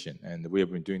collaboration, and we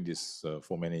have been doing this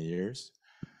for many years.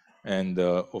 And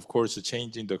of course,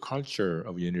 changing the culture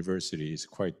of university is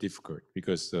quite difficult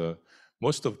because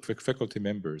most of faculty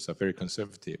members are very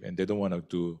conservative and they don't want to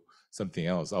do something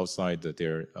else outside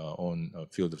their own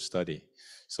field of study.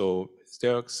 So they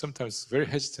are sometimes very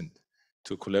hesitant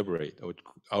to collaborate or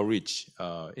outreach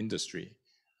industry.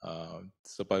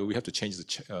 But we have to change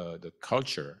the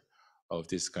culture of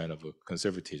this kind of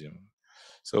conservatism.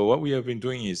 So what we have been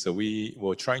doing is we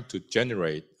were trying to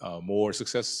generate more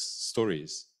success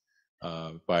stories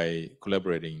by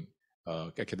collaborating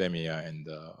academia and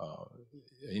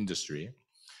industry.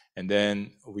 And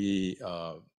then we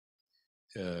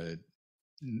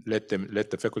let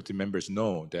the faculty members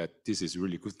know that this is a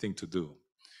really good thing to do.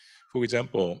 For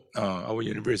example, our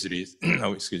university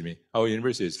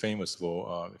is famous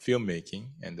for filmmaking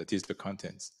and the digital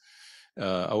contents.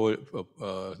 Our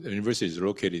university is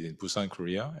located in Busan,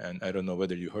 Korea, and I don't know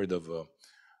whether you heard of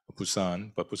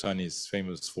Busan, but Busan is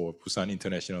famous for Busan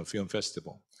International Film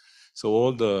Festival. So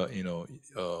all the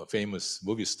famous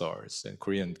movie stars and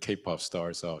Korean K-pop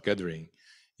stars are gathering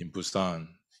in Busan.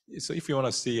 So if you want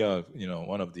to see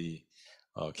one of the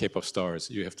K-pop stars,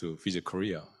 you have to visit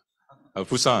Korea,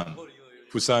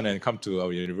 Busan, and come to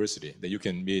our university. Then you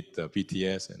can meet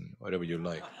BTS and whatever you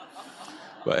like.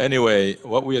 But anyway,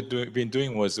 what we have been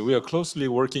doing was we are closely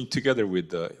working together with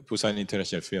the Busan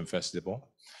International Film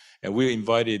Festival, and we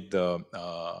invited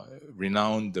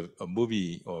renowned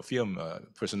movie or film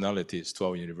personalities to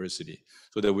our university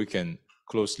so that we can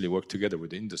closely work together with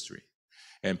the industry.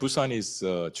 And Busan is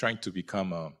trying to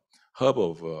become a hub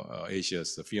of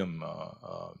Asia's film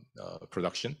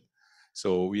production.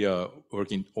 So we are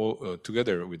working all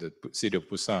together with the city of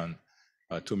Busan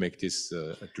to make this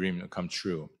dream come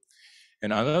true.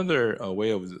 And another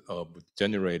way of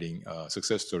generating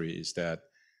success story is that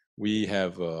we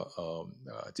have a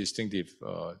distinctive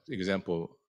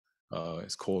example.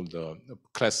 It's called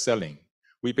class selling.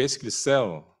 We basically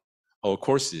sell our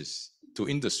courses to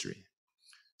industry.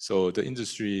 So the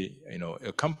industry,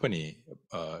 a company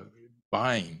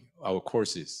buying our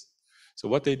courses. So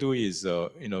what they do is,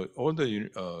 all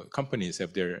the companies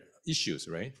have their issues,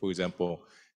 right? For example,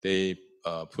 they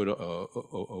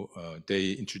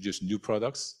they introduce new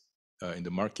products in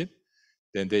the market,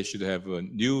 then they should have a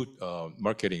new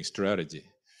marketing strategy.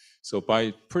 So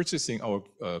by purchasing our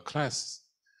class,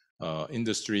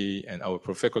 industry and our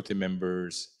faculty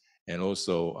members and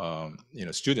also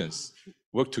students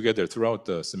work together throughout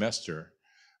the semester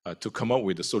to come up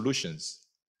with the solutions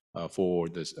for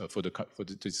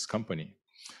this company.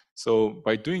 So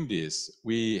by doing this,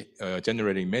 we are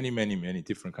generating many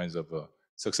different kinds of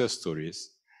success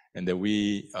stories, and that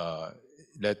we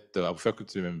let our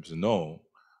faculty members know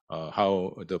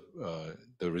how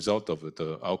the result of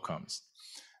the outcomes.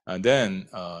 And then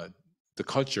the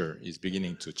culture is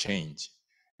beginning to change.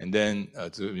 And then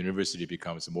the university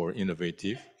becomes more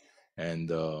innovative, and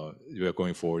we are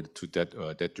going forward to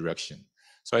that direction.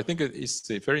 So I think it's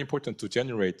very important to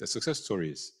generate the success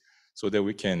stories so that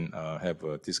we can have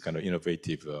this kind of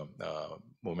innovative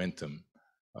momentum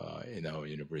in our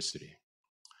university.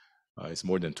 It's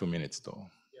more than 2 minutes though.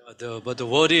 Yeah, but the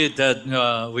word is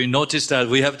that we noticed that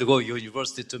we have to go to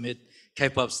university to meet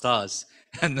K-pop stars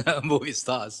and movie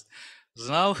stars.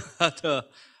 So now,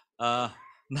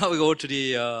 now we go to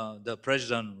the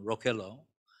President Rokello.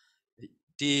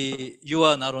 You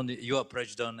are not only you are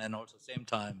president and also same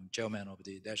time chairman of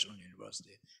the National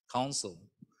University Council.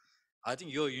 I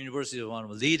think your university is one of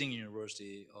the leading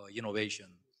university innovation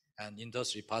and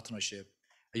industry partnership.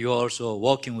 You are also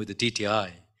working with the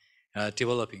DTI,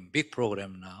 developing big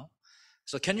program now.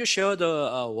 So can you share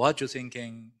what you're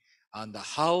thinking and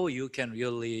how you can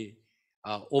really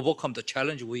overcome the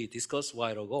challenge we discussed a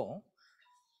while ago,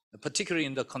 particularly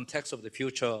in the context of the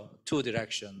future two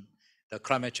direction, the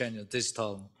climate change and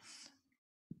digital?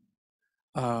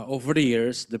 Over the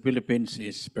years, the Philippines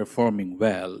is performing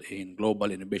well in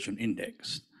Global Innovation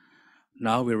Index.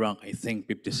 Now we rank, I think,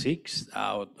 56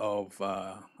 out of,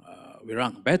 we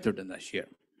rank better than last year.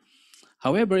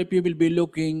 However, if you will be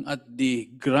looking at the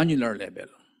granular level,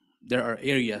 there are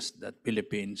areas that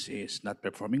Philippines is not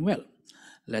performing well.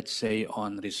 Let's say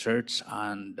on research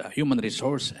and human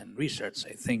resource and research,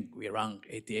 I think we rank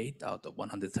 88 out of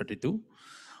 132.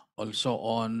 Also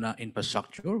on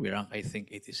infrastructure, we rank, I think,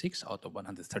 86 out of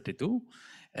 132.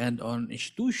 And on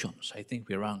institutions, I think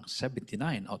we rank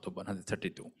 79 out of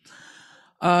 132.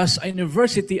 As a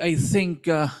university, I think,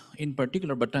 in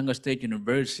particular, Batangas State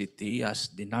University, as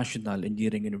the National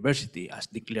Engineering University, as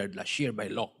declared last year by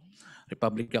law,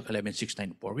 Republic Act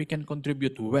 11694, we can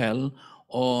contribute well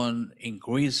on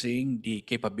increasing the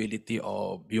capability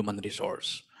of human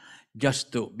resource,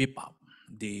 just to beef up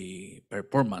the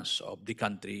performance of the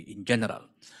country in general.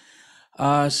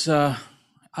 As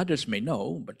others may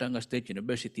know, Batangas State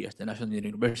University as the national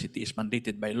university is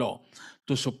mandated by law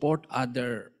to support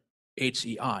other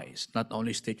HEIs, not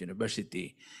only state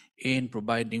university, in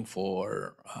providing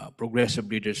for progressive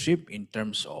leadership in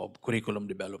terms of curriculum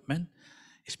development,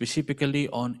 specifically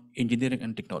on engineering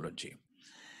and technology.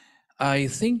 I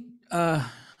think 3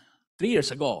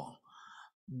 years ago,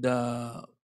 the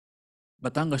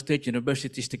Batangas State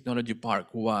University's Technology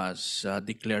Park was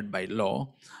declared by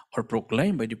law or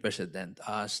proclaimed by the President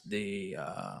as the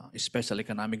special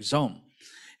economic zone.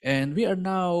 And we are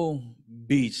now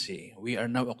busy, we are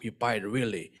now occupied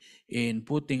really in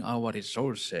putting our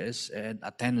resources and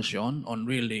attention on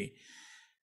really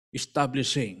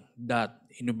establishing that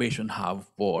innovation hub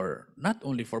for not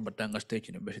only for Batangas State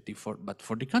University, but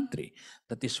for the country.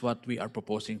 That is what we are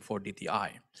proposing for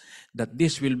DTI. That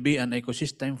this will be an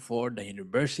ecosystem for the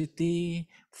university,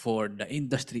 for the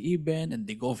industry even, and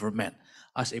the government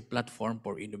as a platform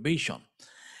for innovation.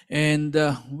 And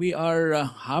we are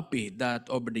happy that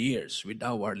over the years, with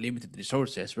our limited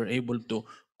resources, we're able to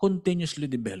continuously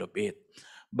develop it.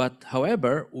 But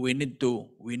however, we need to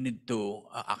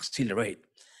accelerate.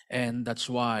 And that's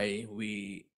why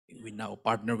we now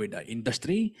partner with the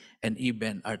industry and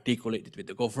even articulate it with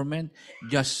the government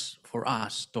just for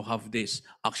us to have this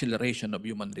acceleration of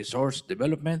human resource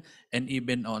development and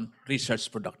even on research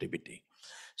productivity.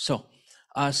 So,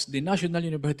 as the National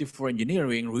University for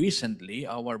Engineering, recently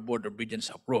our Board of Regents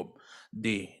approved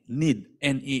the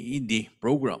NEED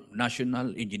program,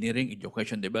 National Engineering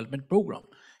Education Development Program.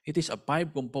 It is a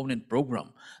 5-component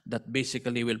program that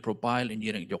basically will profile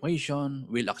engineering education,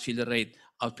 will accelerate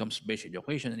outcomes-based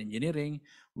education and engineering,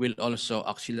 will also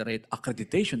accelerate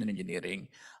accreditation in engineering.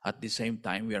 At the same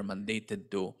time, we are mandated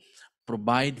to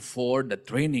provide for the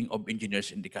training of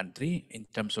engineers in the country in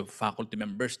terms of faculty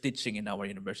members teaching in our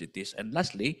universities. And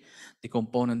lastly, the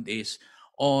component is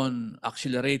on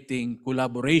accelerating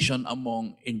collaboration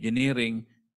among engineering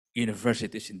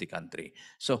universities in the country.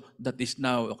 So that is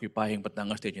now occupying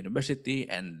Batangas State University,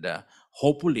 and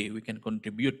hopefully we can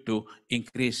contribute to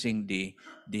increasing the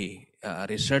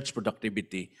research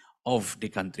productivity of the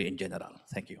country in general.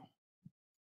 Thank you.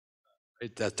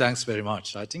 Thanks very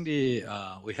much. I think we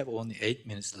have only 8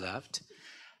 minutes left.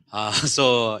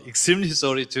 So extremely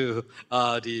sorry to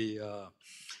the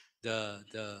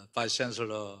Vice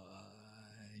Chancellor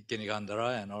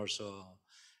Ginigaddara and also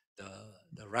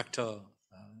the Rector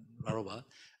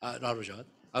Darojat.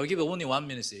 I will give only 1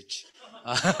 minute each.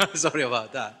 Sorry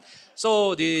about that.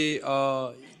 So just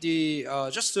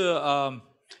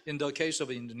in the case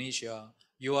of Indonesia,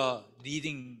 you are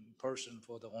leading person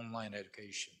for the online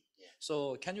education.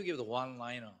 So can you give the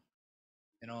one-liner,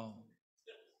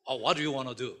 what do you want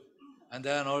to do? And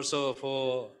then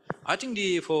also I think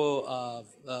for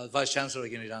Vice Chancellor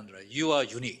Ginigaddara, you are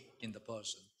unique in the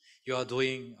person. You are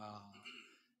doing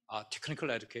technical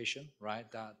education, right?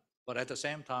 But at the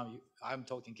same time, I'm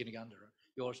talking Ginigaddara.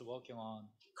 You're also working on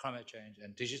climate change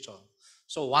and digital.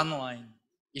 So one line,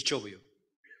 each of you.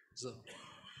 So.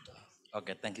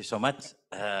 Okay, thank you so much.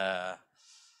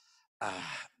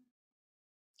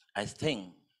 I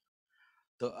think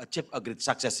to achieve a great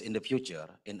success in the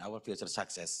future, in our future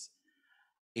success,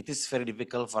 it is very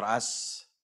difficult for us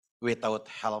without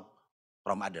help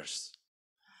from others.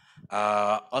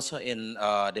 Also in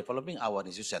developing our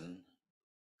institution,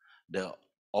 the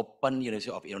Open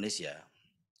University of Indonesia,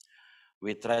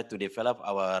 we try to develop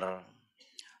our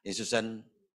institution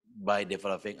by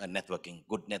developing a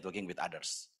good networking with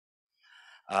others.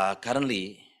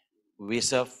 Currently, we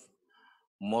serve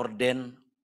more than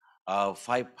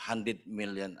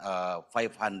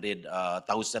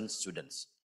 500,000 students.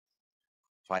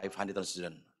 500,000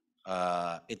 students.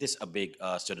 It is a big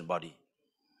student body,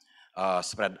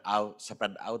 spread out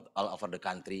all over the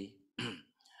country,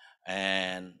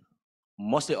 and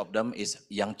mostly of them is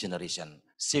young generation,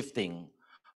 shifting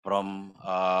from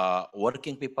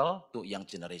working people to young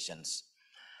generations.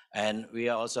 And we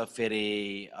are also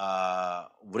very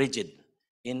rigid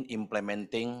in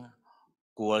implementing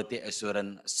quality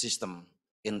assurance system,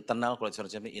 internal quality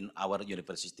assurance system in our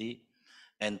university,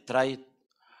 and try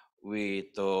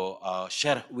to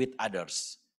share with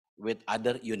others, with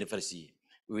other university.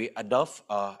 We adopt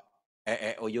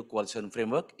AAOU quality assurance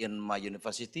framework in my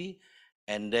university,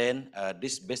 and then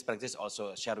this best practice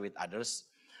also share with others.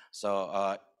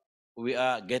 So we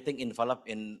are getting involved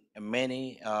in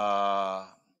many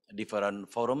different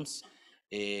forums.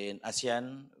 In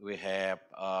ASEAN, we have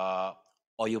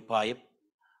OU Pipe.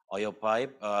 OU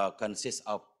Pipe consists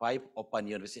of 5 open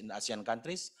universities in ASEAN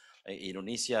countries, like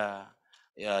Indonesia,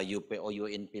 UPOU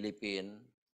in Philippines,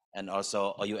 and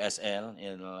also OUSL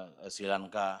in Sri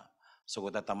Lanka,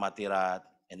 Sukutata Matirat,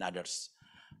 and others.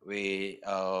 we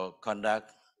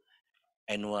conduct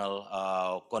annual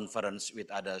conference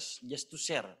with others just to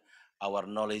share our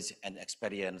knowledge and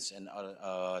experience and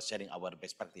sharing our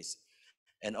best practice.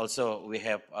 And also we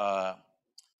have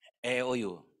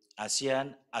AOU,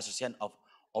 ASEAN Association of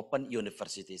Open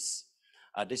Universities.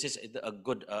 This is a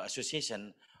good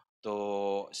association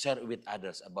to share with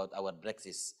others about our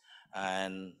practice.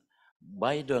 And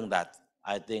by doing that,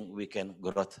 I think we can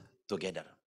grow together.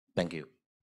 Thank you.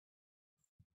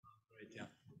 Great,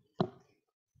 yeah.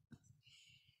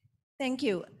 Thank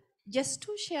you. Just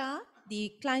to share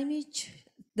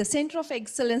the Center of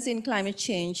Excellence in Climate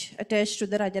Change attached to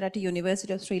the Rajarata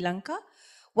University of Sri Lanka,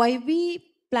 why we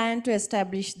plan to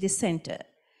establish this center.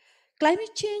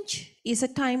 Climate change is a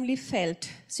timely felt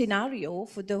scenario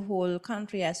for the whole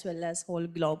country as well as whole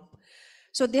globe.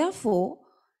 So therefore,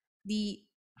 the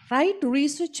right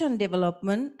research and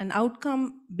development and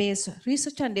outcome-based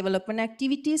research and development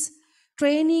activities,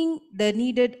 training the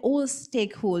needed all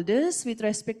stakeholders with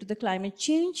respect to the climate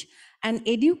change, and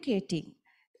educating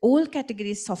all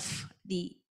categories of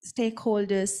the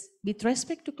stakeholders with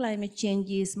respect to climate change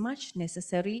is much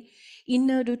necessary in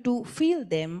order to feel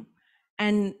them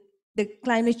and the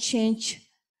climate change,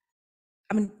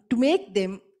 to make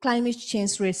them climate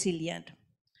change resilient.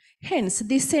 Hence,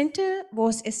 this center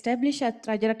was established at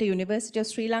Rajarata University of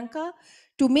Sri Lanka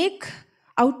to make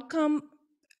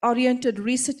outcome-oriented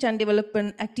research and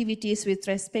development activities with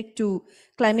respect to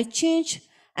climate change,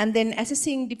 and then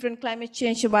assessing different climate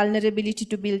change vulnerability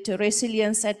to build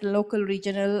resilience at local,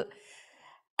 regional,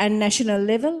 and national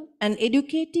level, and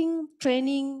educating,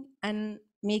 training, and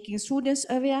making students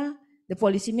aware, the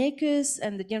policymakers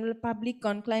and the general public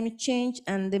on climate change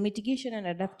and the mitigation and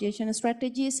adaptation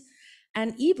strategies,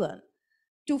 and even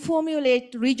to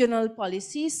formulate regional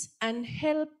policies and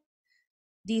help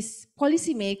these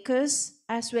policymakers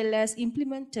as well as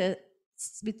implementers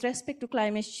with respect to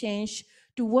climate change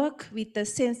to work with a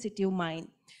sensitive mind.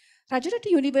 Rajarata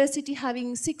University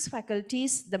having 6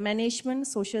 faculties, the management,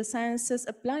 social sciences,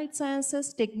 applied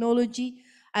sciences, technology,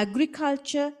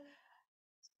 agriculture,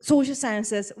 social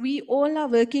sciences, we all are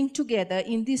working together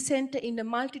in this center in a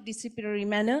multidisciplinary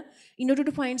manner in order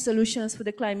to find solutions for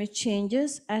the climate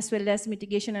changes as well as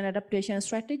mitigation and adaptation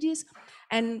strategies.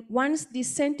 And once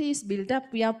this center is built up,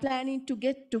 we are planning to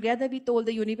get together with all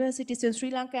the universities in Sri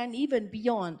Lanka and even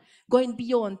beyond, going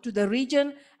beyond to the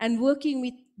region and working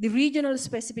with the regional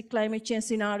specific climate change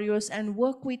scenarios and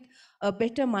work with a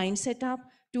better mindset up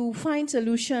to find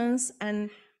solutions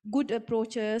and good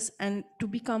approaches and to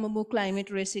become a more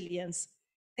climate resilience.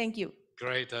 Thank you.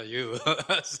 Great, you.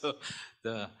 So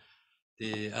the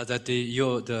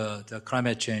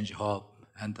climate change hub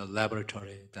and the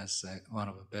laboratory, that's one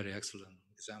of a very excellent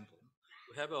example.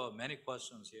 We have many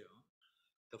questions here.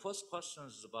 The first question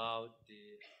is about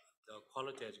the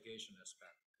quality education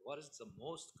aspect. What is the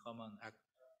most common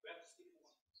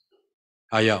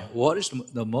what is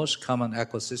the most common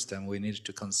ecosystem we need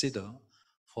to consider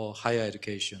for higher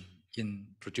education in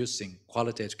producing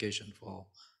quality education for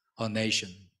our nation,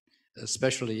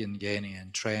 especially in gaining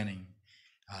and training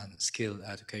and skill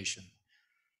education?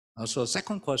 Also,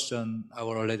 second question I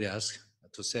will already ask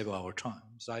to save our time.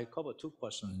 So I cover 2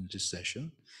 questions in this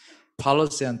session.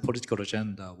 Policy and political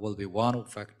agenda will be one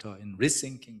factor in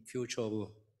rethinking future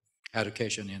of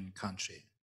education in country.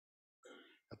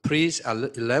 Please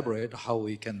elaborate how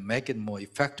we can make it more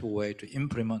effective way to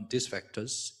implement these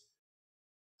factors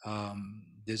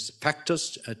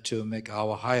to make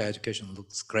our higher education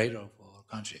looks greater for our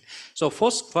country. So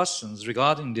first questions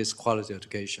regarding this quality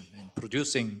education and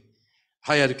producing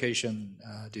higher education,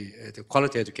 the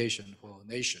quality education for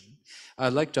nation.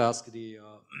 I'd like to ask the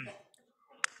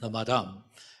Madam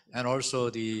and also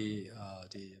the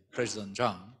President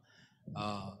Zhang,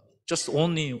 just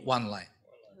only one line.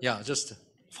 Yeah, just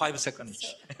 5 seconds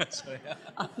each.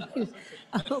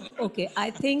 Okay, I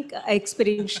think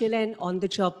experiential and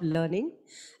on-the-job learning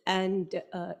and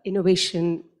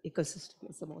innovation ecosystem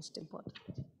is the most important.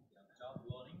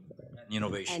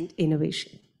 Innovation. And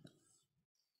innovation.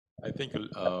 I think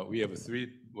we have 3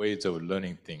 ways of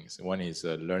learning things. One is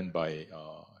learn by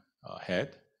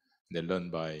head, then learn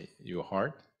by your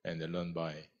heart, and then learn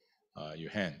by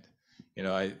your hand. You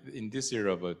know, in this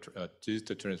era of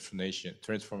digital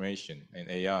transformation and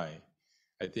AI,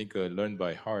 I think learn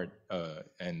by heart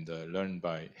and learn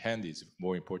by hand is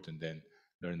more important than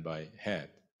learn by head.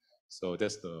 So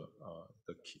that's the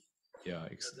key,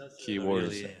 key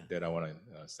words really, that I want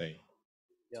to say.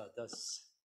 Yeah, that's.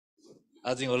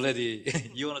 I think already.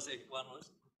 You want to say one word?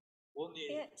 Only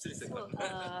 3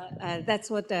 seconds. That's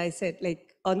what I said.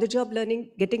 Like on-the-job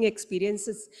learning, getting experience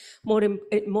is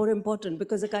more important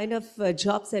because the kind of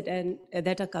jobs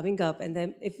that are coming up, and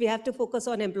then if we have to focus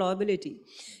on employability,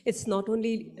 it's not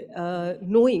only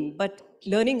knowing but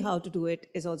learning how to do it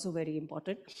is also very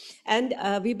important. And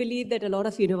we believe that a lot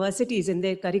of universities in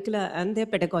their curricula and their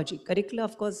pedagogy, curricula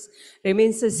of course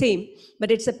remains the same,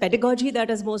 but it's the pedagogy that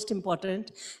is most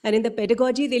important. And in the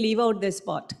pedagogy, they leave out this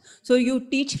part. So you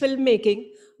teach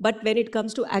filmmaking, but when it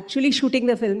comes to actually shooting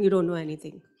the film, you don't know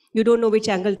anything. You don't know which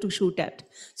angle to shoot at.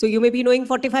 So you may be knowing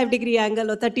 45-degree angle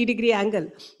or 30-degree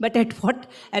angle, but at what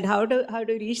and how to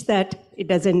reach that, it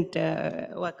doesn't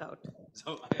work out.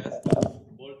 So I ask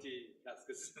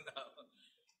multi-tasks now.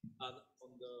 And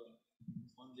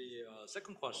on the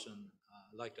second question,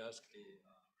 I'd like to ask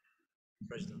the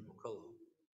President Okolo,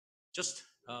 just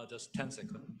 10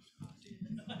 seconds.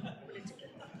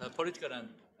 The political and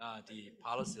the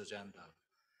policy agenda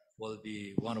will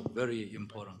be one of very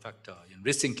important factor in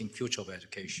rethinking future of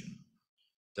education.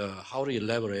 How do you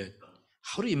elaborate,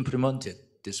 how do you implement it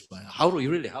this way? How do you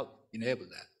really help enable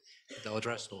that, to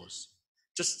address those?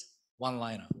 Just one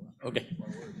liner. Okay.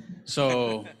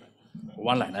 So,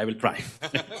 one line, I will try.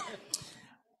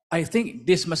 I think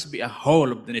this must be a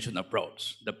whole of the nation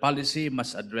approach. The policy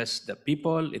must address the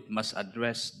people, it must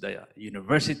address the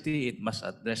university, it must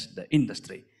address the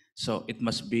industry. So it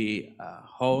must be a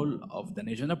whole of the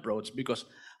nation approach because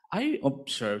I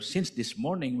observe since this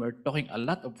morning we're talking a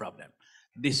lot of problems.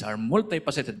 These are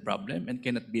multifaceted problems and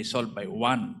cannot be solved by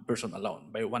one person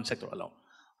alone, by one sector alone.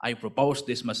 I propose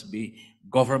this must be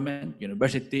government,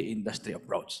 university, industry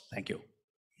approach. Thank you.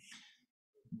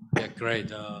 Yeah,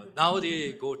 great. Now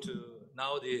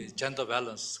the gender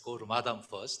balance go to Madam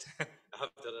first.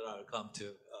 After that, I'll come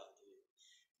to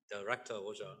the Rector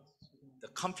Ojat. The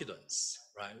confidence,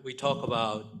 right? We talk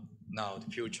about now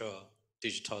the future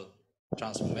digital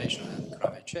transformation and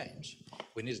climate change.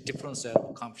 We need a different set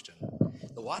of confidence.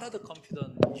 So what are the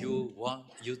confidence you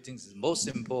think is most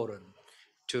important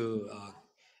to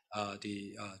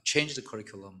change the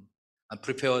curriculum and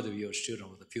prepare your student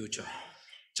for the future?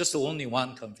 Just only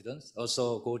one confidence.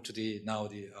 Also go to the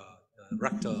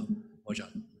Rector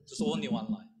Ojat. Just only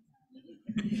one line.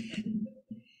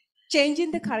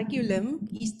 Changing the curriculum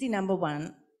is the number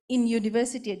one in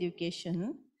university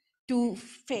education to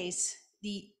face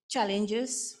the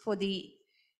challenges for the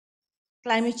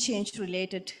climate change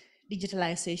related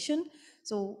digitalization.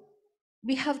 So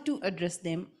we have to address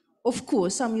them. Of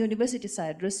course, some universities are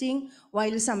addressing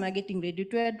while some are getting ready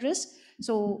to address.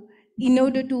 So in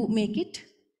order to make it,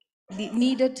 the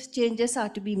needed changes are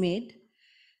to be made.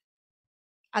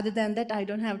 Other than that, I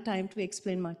don't have time to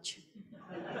explain much.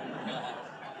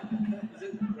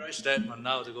 Great statement.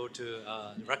 Now to go to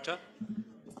the Rector.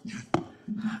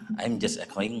 I'm just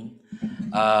echoing.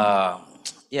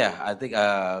 Yeah, I think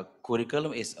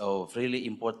curriculum is really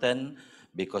important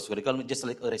because curriculum is just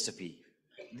like a recipe.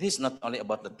 This is not only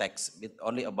about the text, but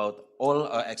only about all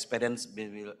experience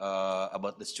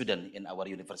about the student in our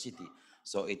university.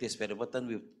 So it is very important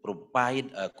we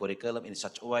provide a curriculum in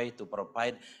such a way to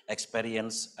provide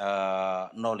experience,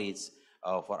 knowledge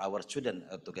for our student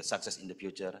to get success in the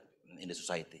future in the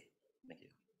society. Thank you.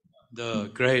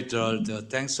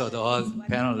 Thanks to all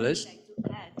panelists.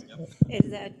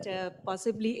 Is that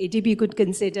possibly ADB could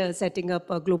consider setting up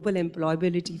a global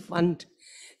employability fund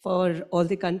for all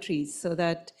the countries so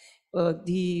that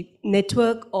the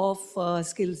network of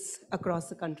skills across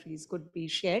the countries could be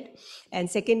shared. And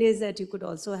second is that you could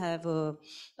also have a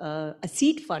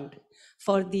seed fund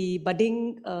for the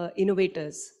budding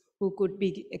innovators who could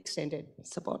be extended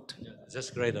support. Yeah, that's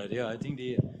a great idea. I think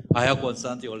the Ayako and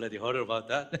Santi already heard about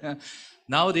that.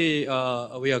 Now we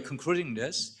are concluding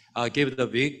this. I'll give the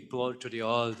big applause to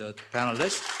all the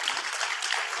panelists.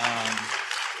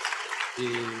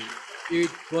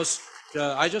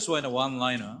 I just went a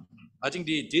one-liner. I think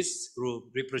this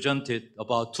group represented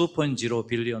about 2.0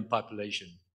 billion population.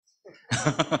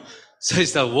 So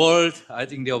it's the world, I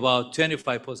think they're about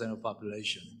 25% of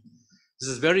population. This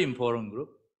is a very important group.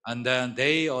 And then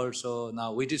they also,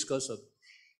 now we discuss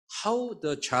how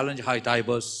the challenge high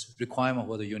diverse requirement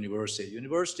for the university.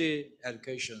 University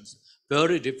education is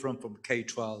very different from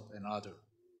K-12 and other.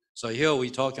 So here we're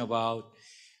talking about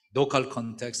local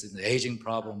context in the aging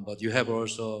problem, but you have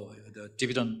also the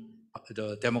dividend,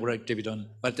 the demographic dividend.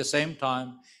 But at the same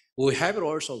time, we have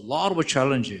also a lot of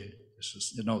challenges,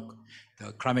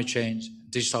 the climate change,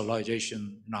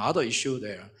 digitalization, and other issue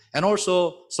there. And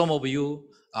also some of you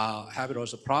have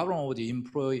also problem with the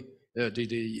improving the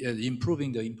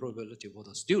employability for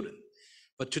the student.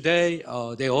 But today,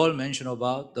 they all mention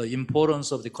about the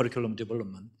importance of the curriculum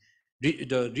development.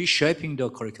 reshaping the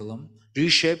curriculum,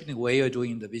 reshaping the way of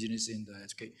doing the business in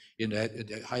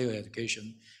the higher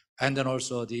education, and then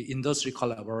also the industry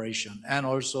collaboration, and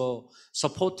also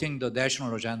supporting the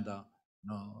national agenda,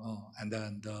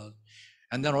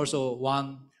 and then also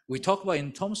one we talk about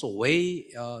in terms of way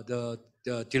the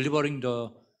delivering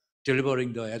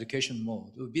the education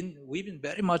mode. We've been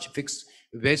very much fixed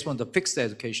based on the fixed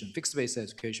based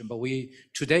education, but we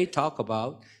today talk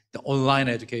about the online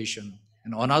education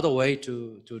and another way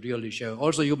to really share.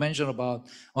 Also, you mentioned about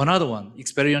another one,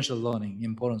 experiential learning,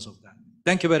 importance of that.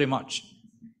 Thank you very much.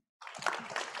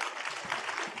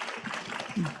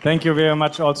 Thank you very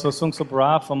much also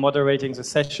Sungsup for moderating the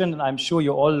session. And I'm sure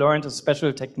you all learned a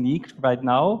special technique right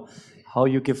now, how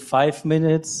you give 5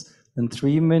 minutes, then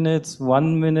 3 minutes,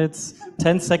 1 minute,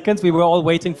 10 seconds. We were all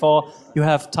waiting for, you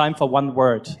have time for one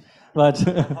word. But,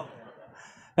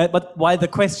 but while the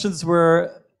questions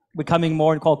were becoming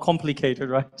more and more complicated,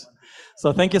 right?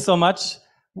 So thank you so much.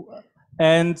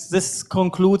 And this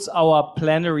concludes our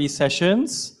plenary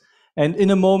sessions. And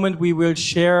in a moment, we will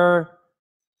share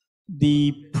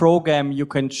the program you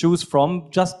can choose from,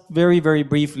 just very, very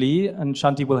briefly, and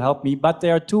Shanti will help me. But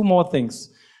there are 2 more things.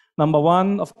 Number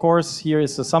 1, of course, here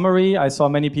is the summary. I saw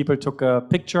many people took a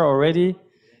picture already,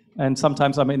 and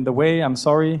sometimes I'm in the way. I'm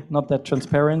sorry, not that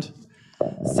transparent.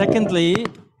 Secondly,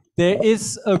 there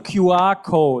is a QR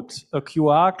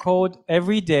code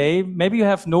every day. Maybe you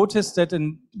have noticed that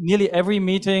in nearly every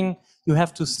meeting, you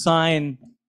have to sign.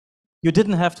 You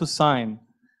didn't have to sign,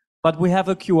 but we have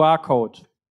a QR code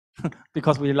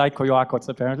because we like QR codes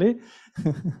apparently.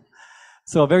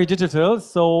 So very digital.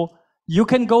 So you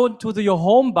can go to your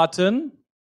home button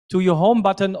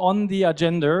on the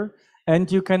agenda,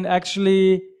 and you can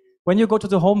actually, when you go to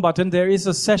the home button, there is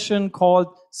a session called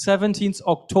 17th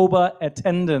October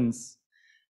Attendance.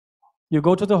 You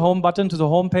go to the home button, to the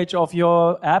home page of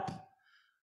your app,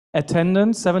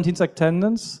 Attendance, 17th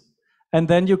Attendance, and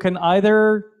then you can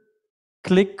either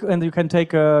click and you can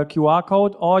take a QR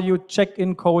code, or you check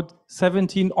in code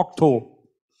 17 Octo.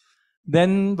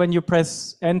 Then when you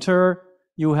press enter,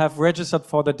 you have registered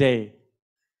for the day.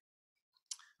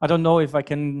 I don't know if I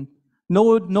can,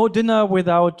 no dinner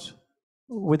without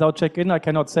check-in, I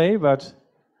cannot say, but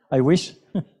I wish.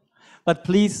 But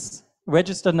please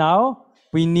register now.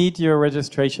 We need your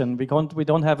registration. We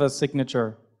don't have a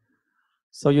signature.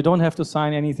 So you don't have to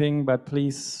sign anything, but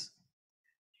please,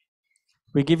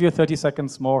 we give you 30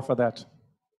 seconds more for that.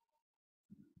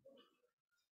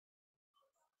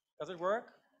 Does it work?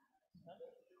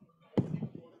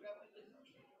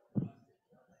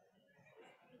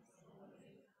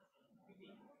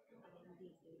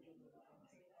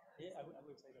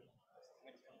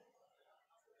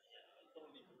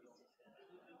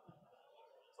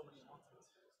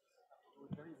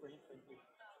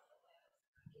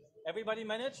 Everybody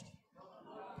managed?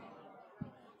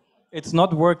 It's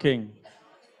not working.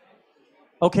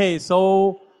 Okay,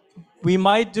 so we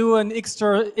might do an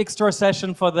extra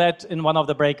session for that in one of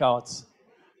the breakouts.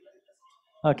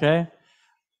 Okay.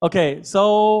 Okay,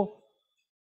 so,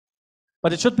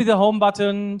 but it should be the home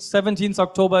button, 17th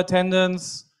October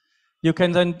attendance. You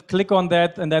can then click on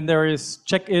that, and then there is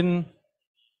check-in,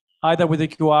 either with a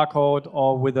QR code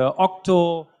or with a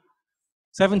Octo,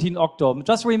 17 Octo.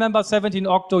 Just remember 17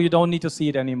 Octo, you don't need to see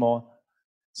it anymore.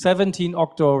 17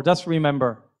 Octo, just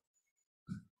remember.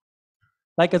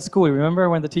 Like at school, remember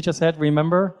when the teacher said,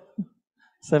 remember?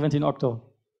 17 Octo.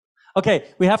 Okay,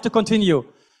 we have to continue.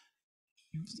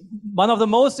 One of the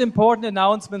most important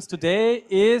announcements today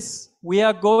is we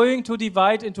are going to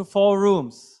divide into 4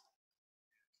 rooms.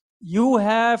 You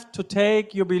have to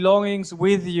take your belongings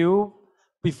with you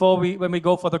when we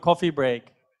go for the coffee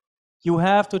break. You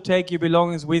have to take your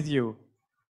belongings with you,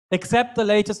 except the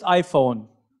latest iPhone.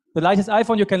 The latest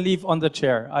iPhone you can leave on the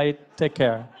chair. I take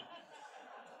care.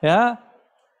 Yeah?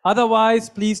 Otherwise,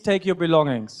 please take your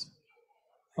belongings.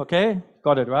 Okay?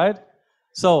 Got it, right?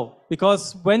 So,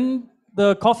 because when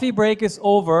the coffee break is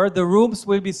over, the rooms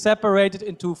will be separated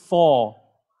into 4.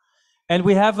 And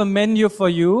we have a menu for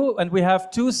you, and we have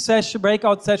 2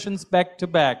 breakout sessions back to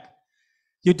back.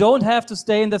 You don't have to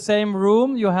stay in the same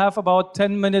room. You have about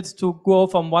 10 minutes to go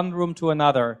from one room to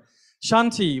another.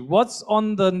 Shanti, what's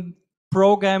on the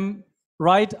program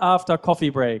right after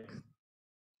coffee break?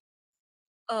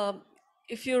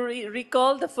 If you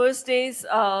recall, the first day's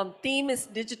theme is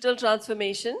digital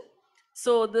transformation.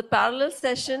 So the parallel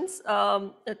sessions,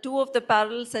 2 of the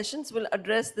parallel sessions will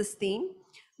address this theme.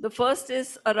 The first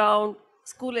is around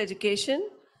school education,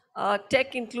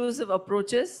 tech inclusive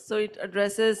approaches. So it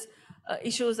addresses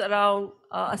issues around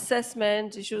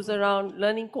assessment, issues around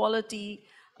learning quality,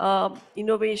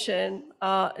 innovation,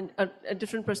 and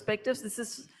different perspectives.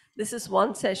 This is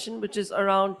one session which is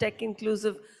around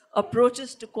tech-inclusive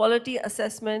approaches to quality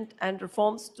assessment and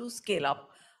reforms to scale up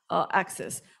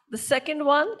access. The second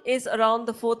one is around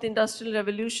the fourth industrial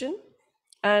revolution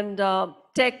and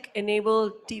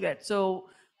tech-enabled TVET. So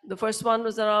the first one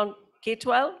was around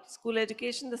K-12, school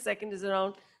education. The second is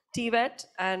around TVET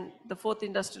and the fourth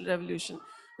industrial revolution.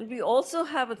 And we also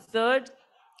have a third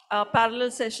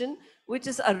parallel session, which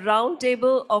is a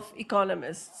roundtable of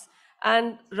economists.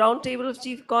 And roundtable of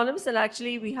chief economists, and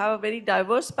actually we have a very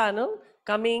diverse panel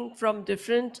coming from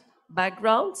different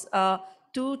backgrounds.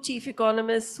 Two chief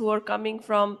economists who are coming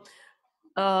from,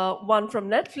 one from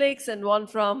Netflix and one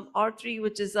from R3,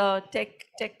 which is a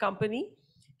tech company.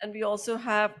 And we also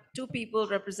have two people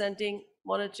representing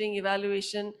monitoring,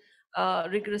 evaluation,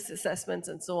 rigorous assessments,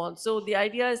 and so on. So the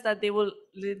idea is that they will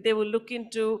look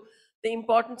into the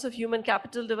importance of human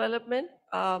capital development,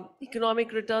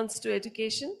 economic returns to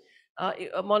education,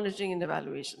 monitoring and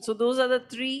evaluation. So those are the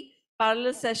three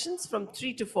parallel sessions from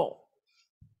 3 to 4.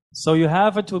 So you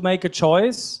have to make a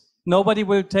choice. Nobody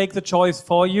will take the choice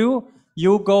for you.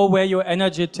 You go where your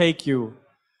energy take you.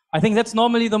 I think that's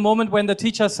normally the moment when the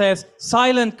teacher says,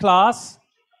 silent class,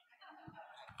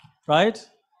 right?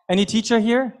 Any teacher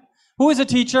here? Who is a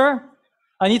teacher?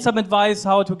 I need some advice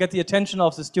how to get the attention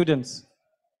of the students.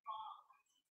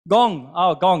 Gong.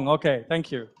 Oh, gong. Okay,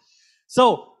 thank you.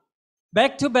 So,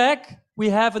 back to back, we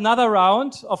have another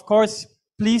round. Of course,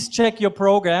 please check your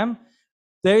program.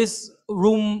 There is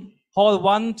room hall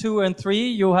 1, 2, and 3.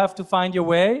 You have to find your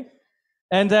way.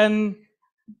 And then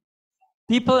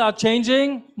people are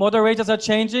changing, moderators are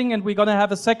changing, and we're going to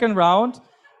have a second round.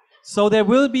 So there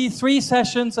will be 3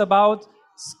 sessions about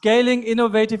scaling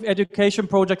innovative education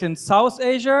project in South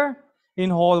Asia,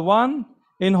 in hall 1,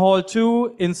 in hall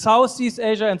 2, in Southeast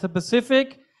Asia and the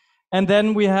Pacific. And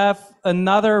then we have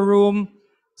another room,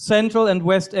 Central and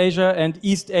West Asia and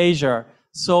East Asia.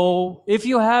 So if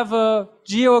you have a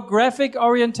geographic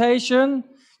orientation,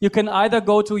 you can either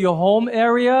go to your home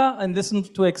area and listen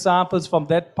to examples from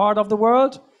that part of the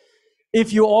world.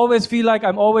 If you always feel like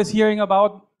I'm always hearing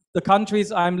about the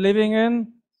countries I'm living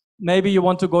in, maybe you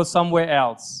want to go somewhere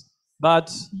else.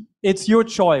 But it's your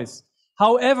choice.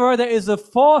 However, there is a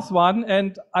fourth one,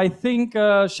 and I think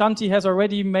Shanti has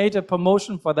already made a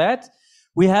promotion for that.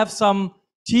 We have some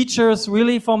teachers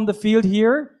really from the field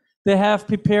here. They have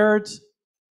prepared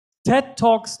TED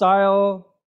Talk style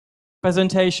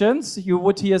presentations. You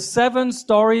would hear 7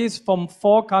 stories from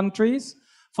 4 countries,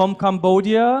 from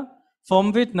Cambodia,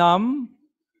 from Vietnam,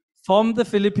 from the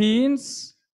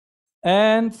Philippines,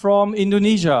 and from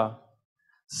Indonesia.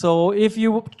 So if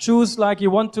you choose, like, you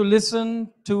want to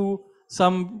listen to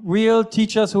some real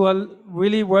teachers who are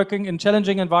really working in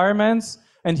challenging environments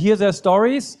and hear their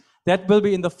stories, that will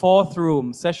be in the 4th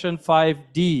room, session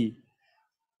 5D.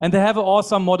 And they have an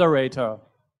awesome moderator.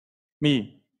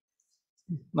 Me.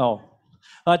 No.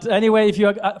 But anyway, if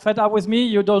you're fed up with me,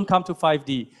 you don't come to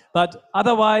 5D. But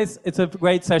otherwise, it's a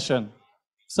great session.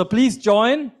 So please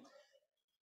join.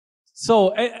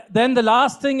 So then the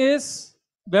last thing is,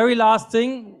 very last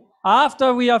thing,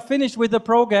 after we are finished with the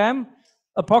program,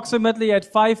 approximately at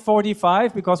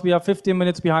 5:45, because we are 15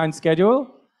 minutes behind schedule,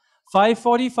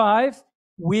 5:45,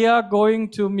 we are going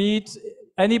to meet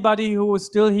anybody who is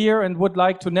still here and would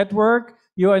like to network.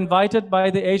 You are invited by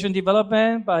the Asian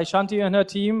Development, by Shanti and her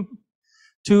team,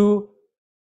 to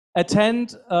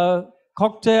attend a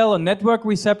cocktail, a network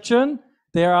reception.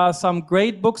 There are some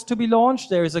great books to be launched.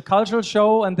 There is a cultural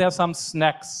show, and there are some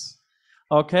snacks.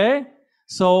 Okay?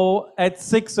 So at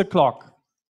 6 o'clock.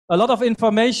 A lot of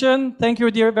information. Thank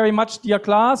you very much, dear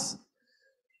class.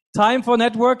 Time for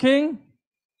networking.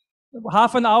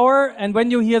 Half an hour. And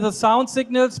when you hear the sound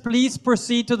signals, please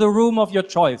proceed to the room of your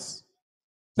choice.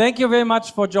 Thank you very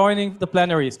much for joining the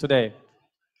plenaries today.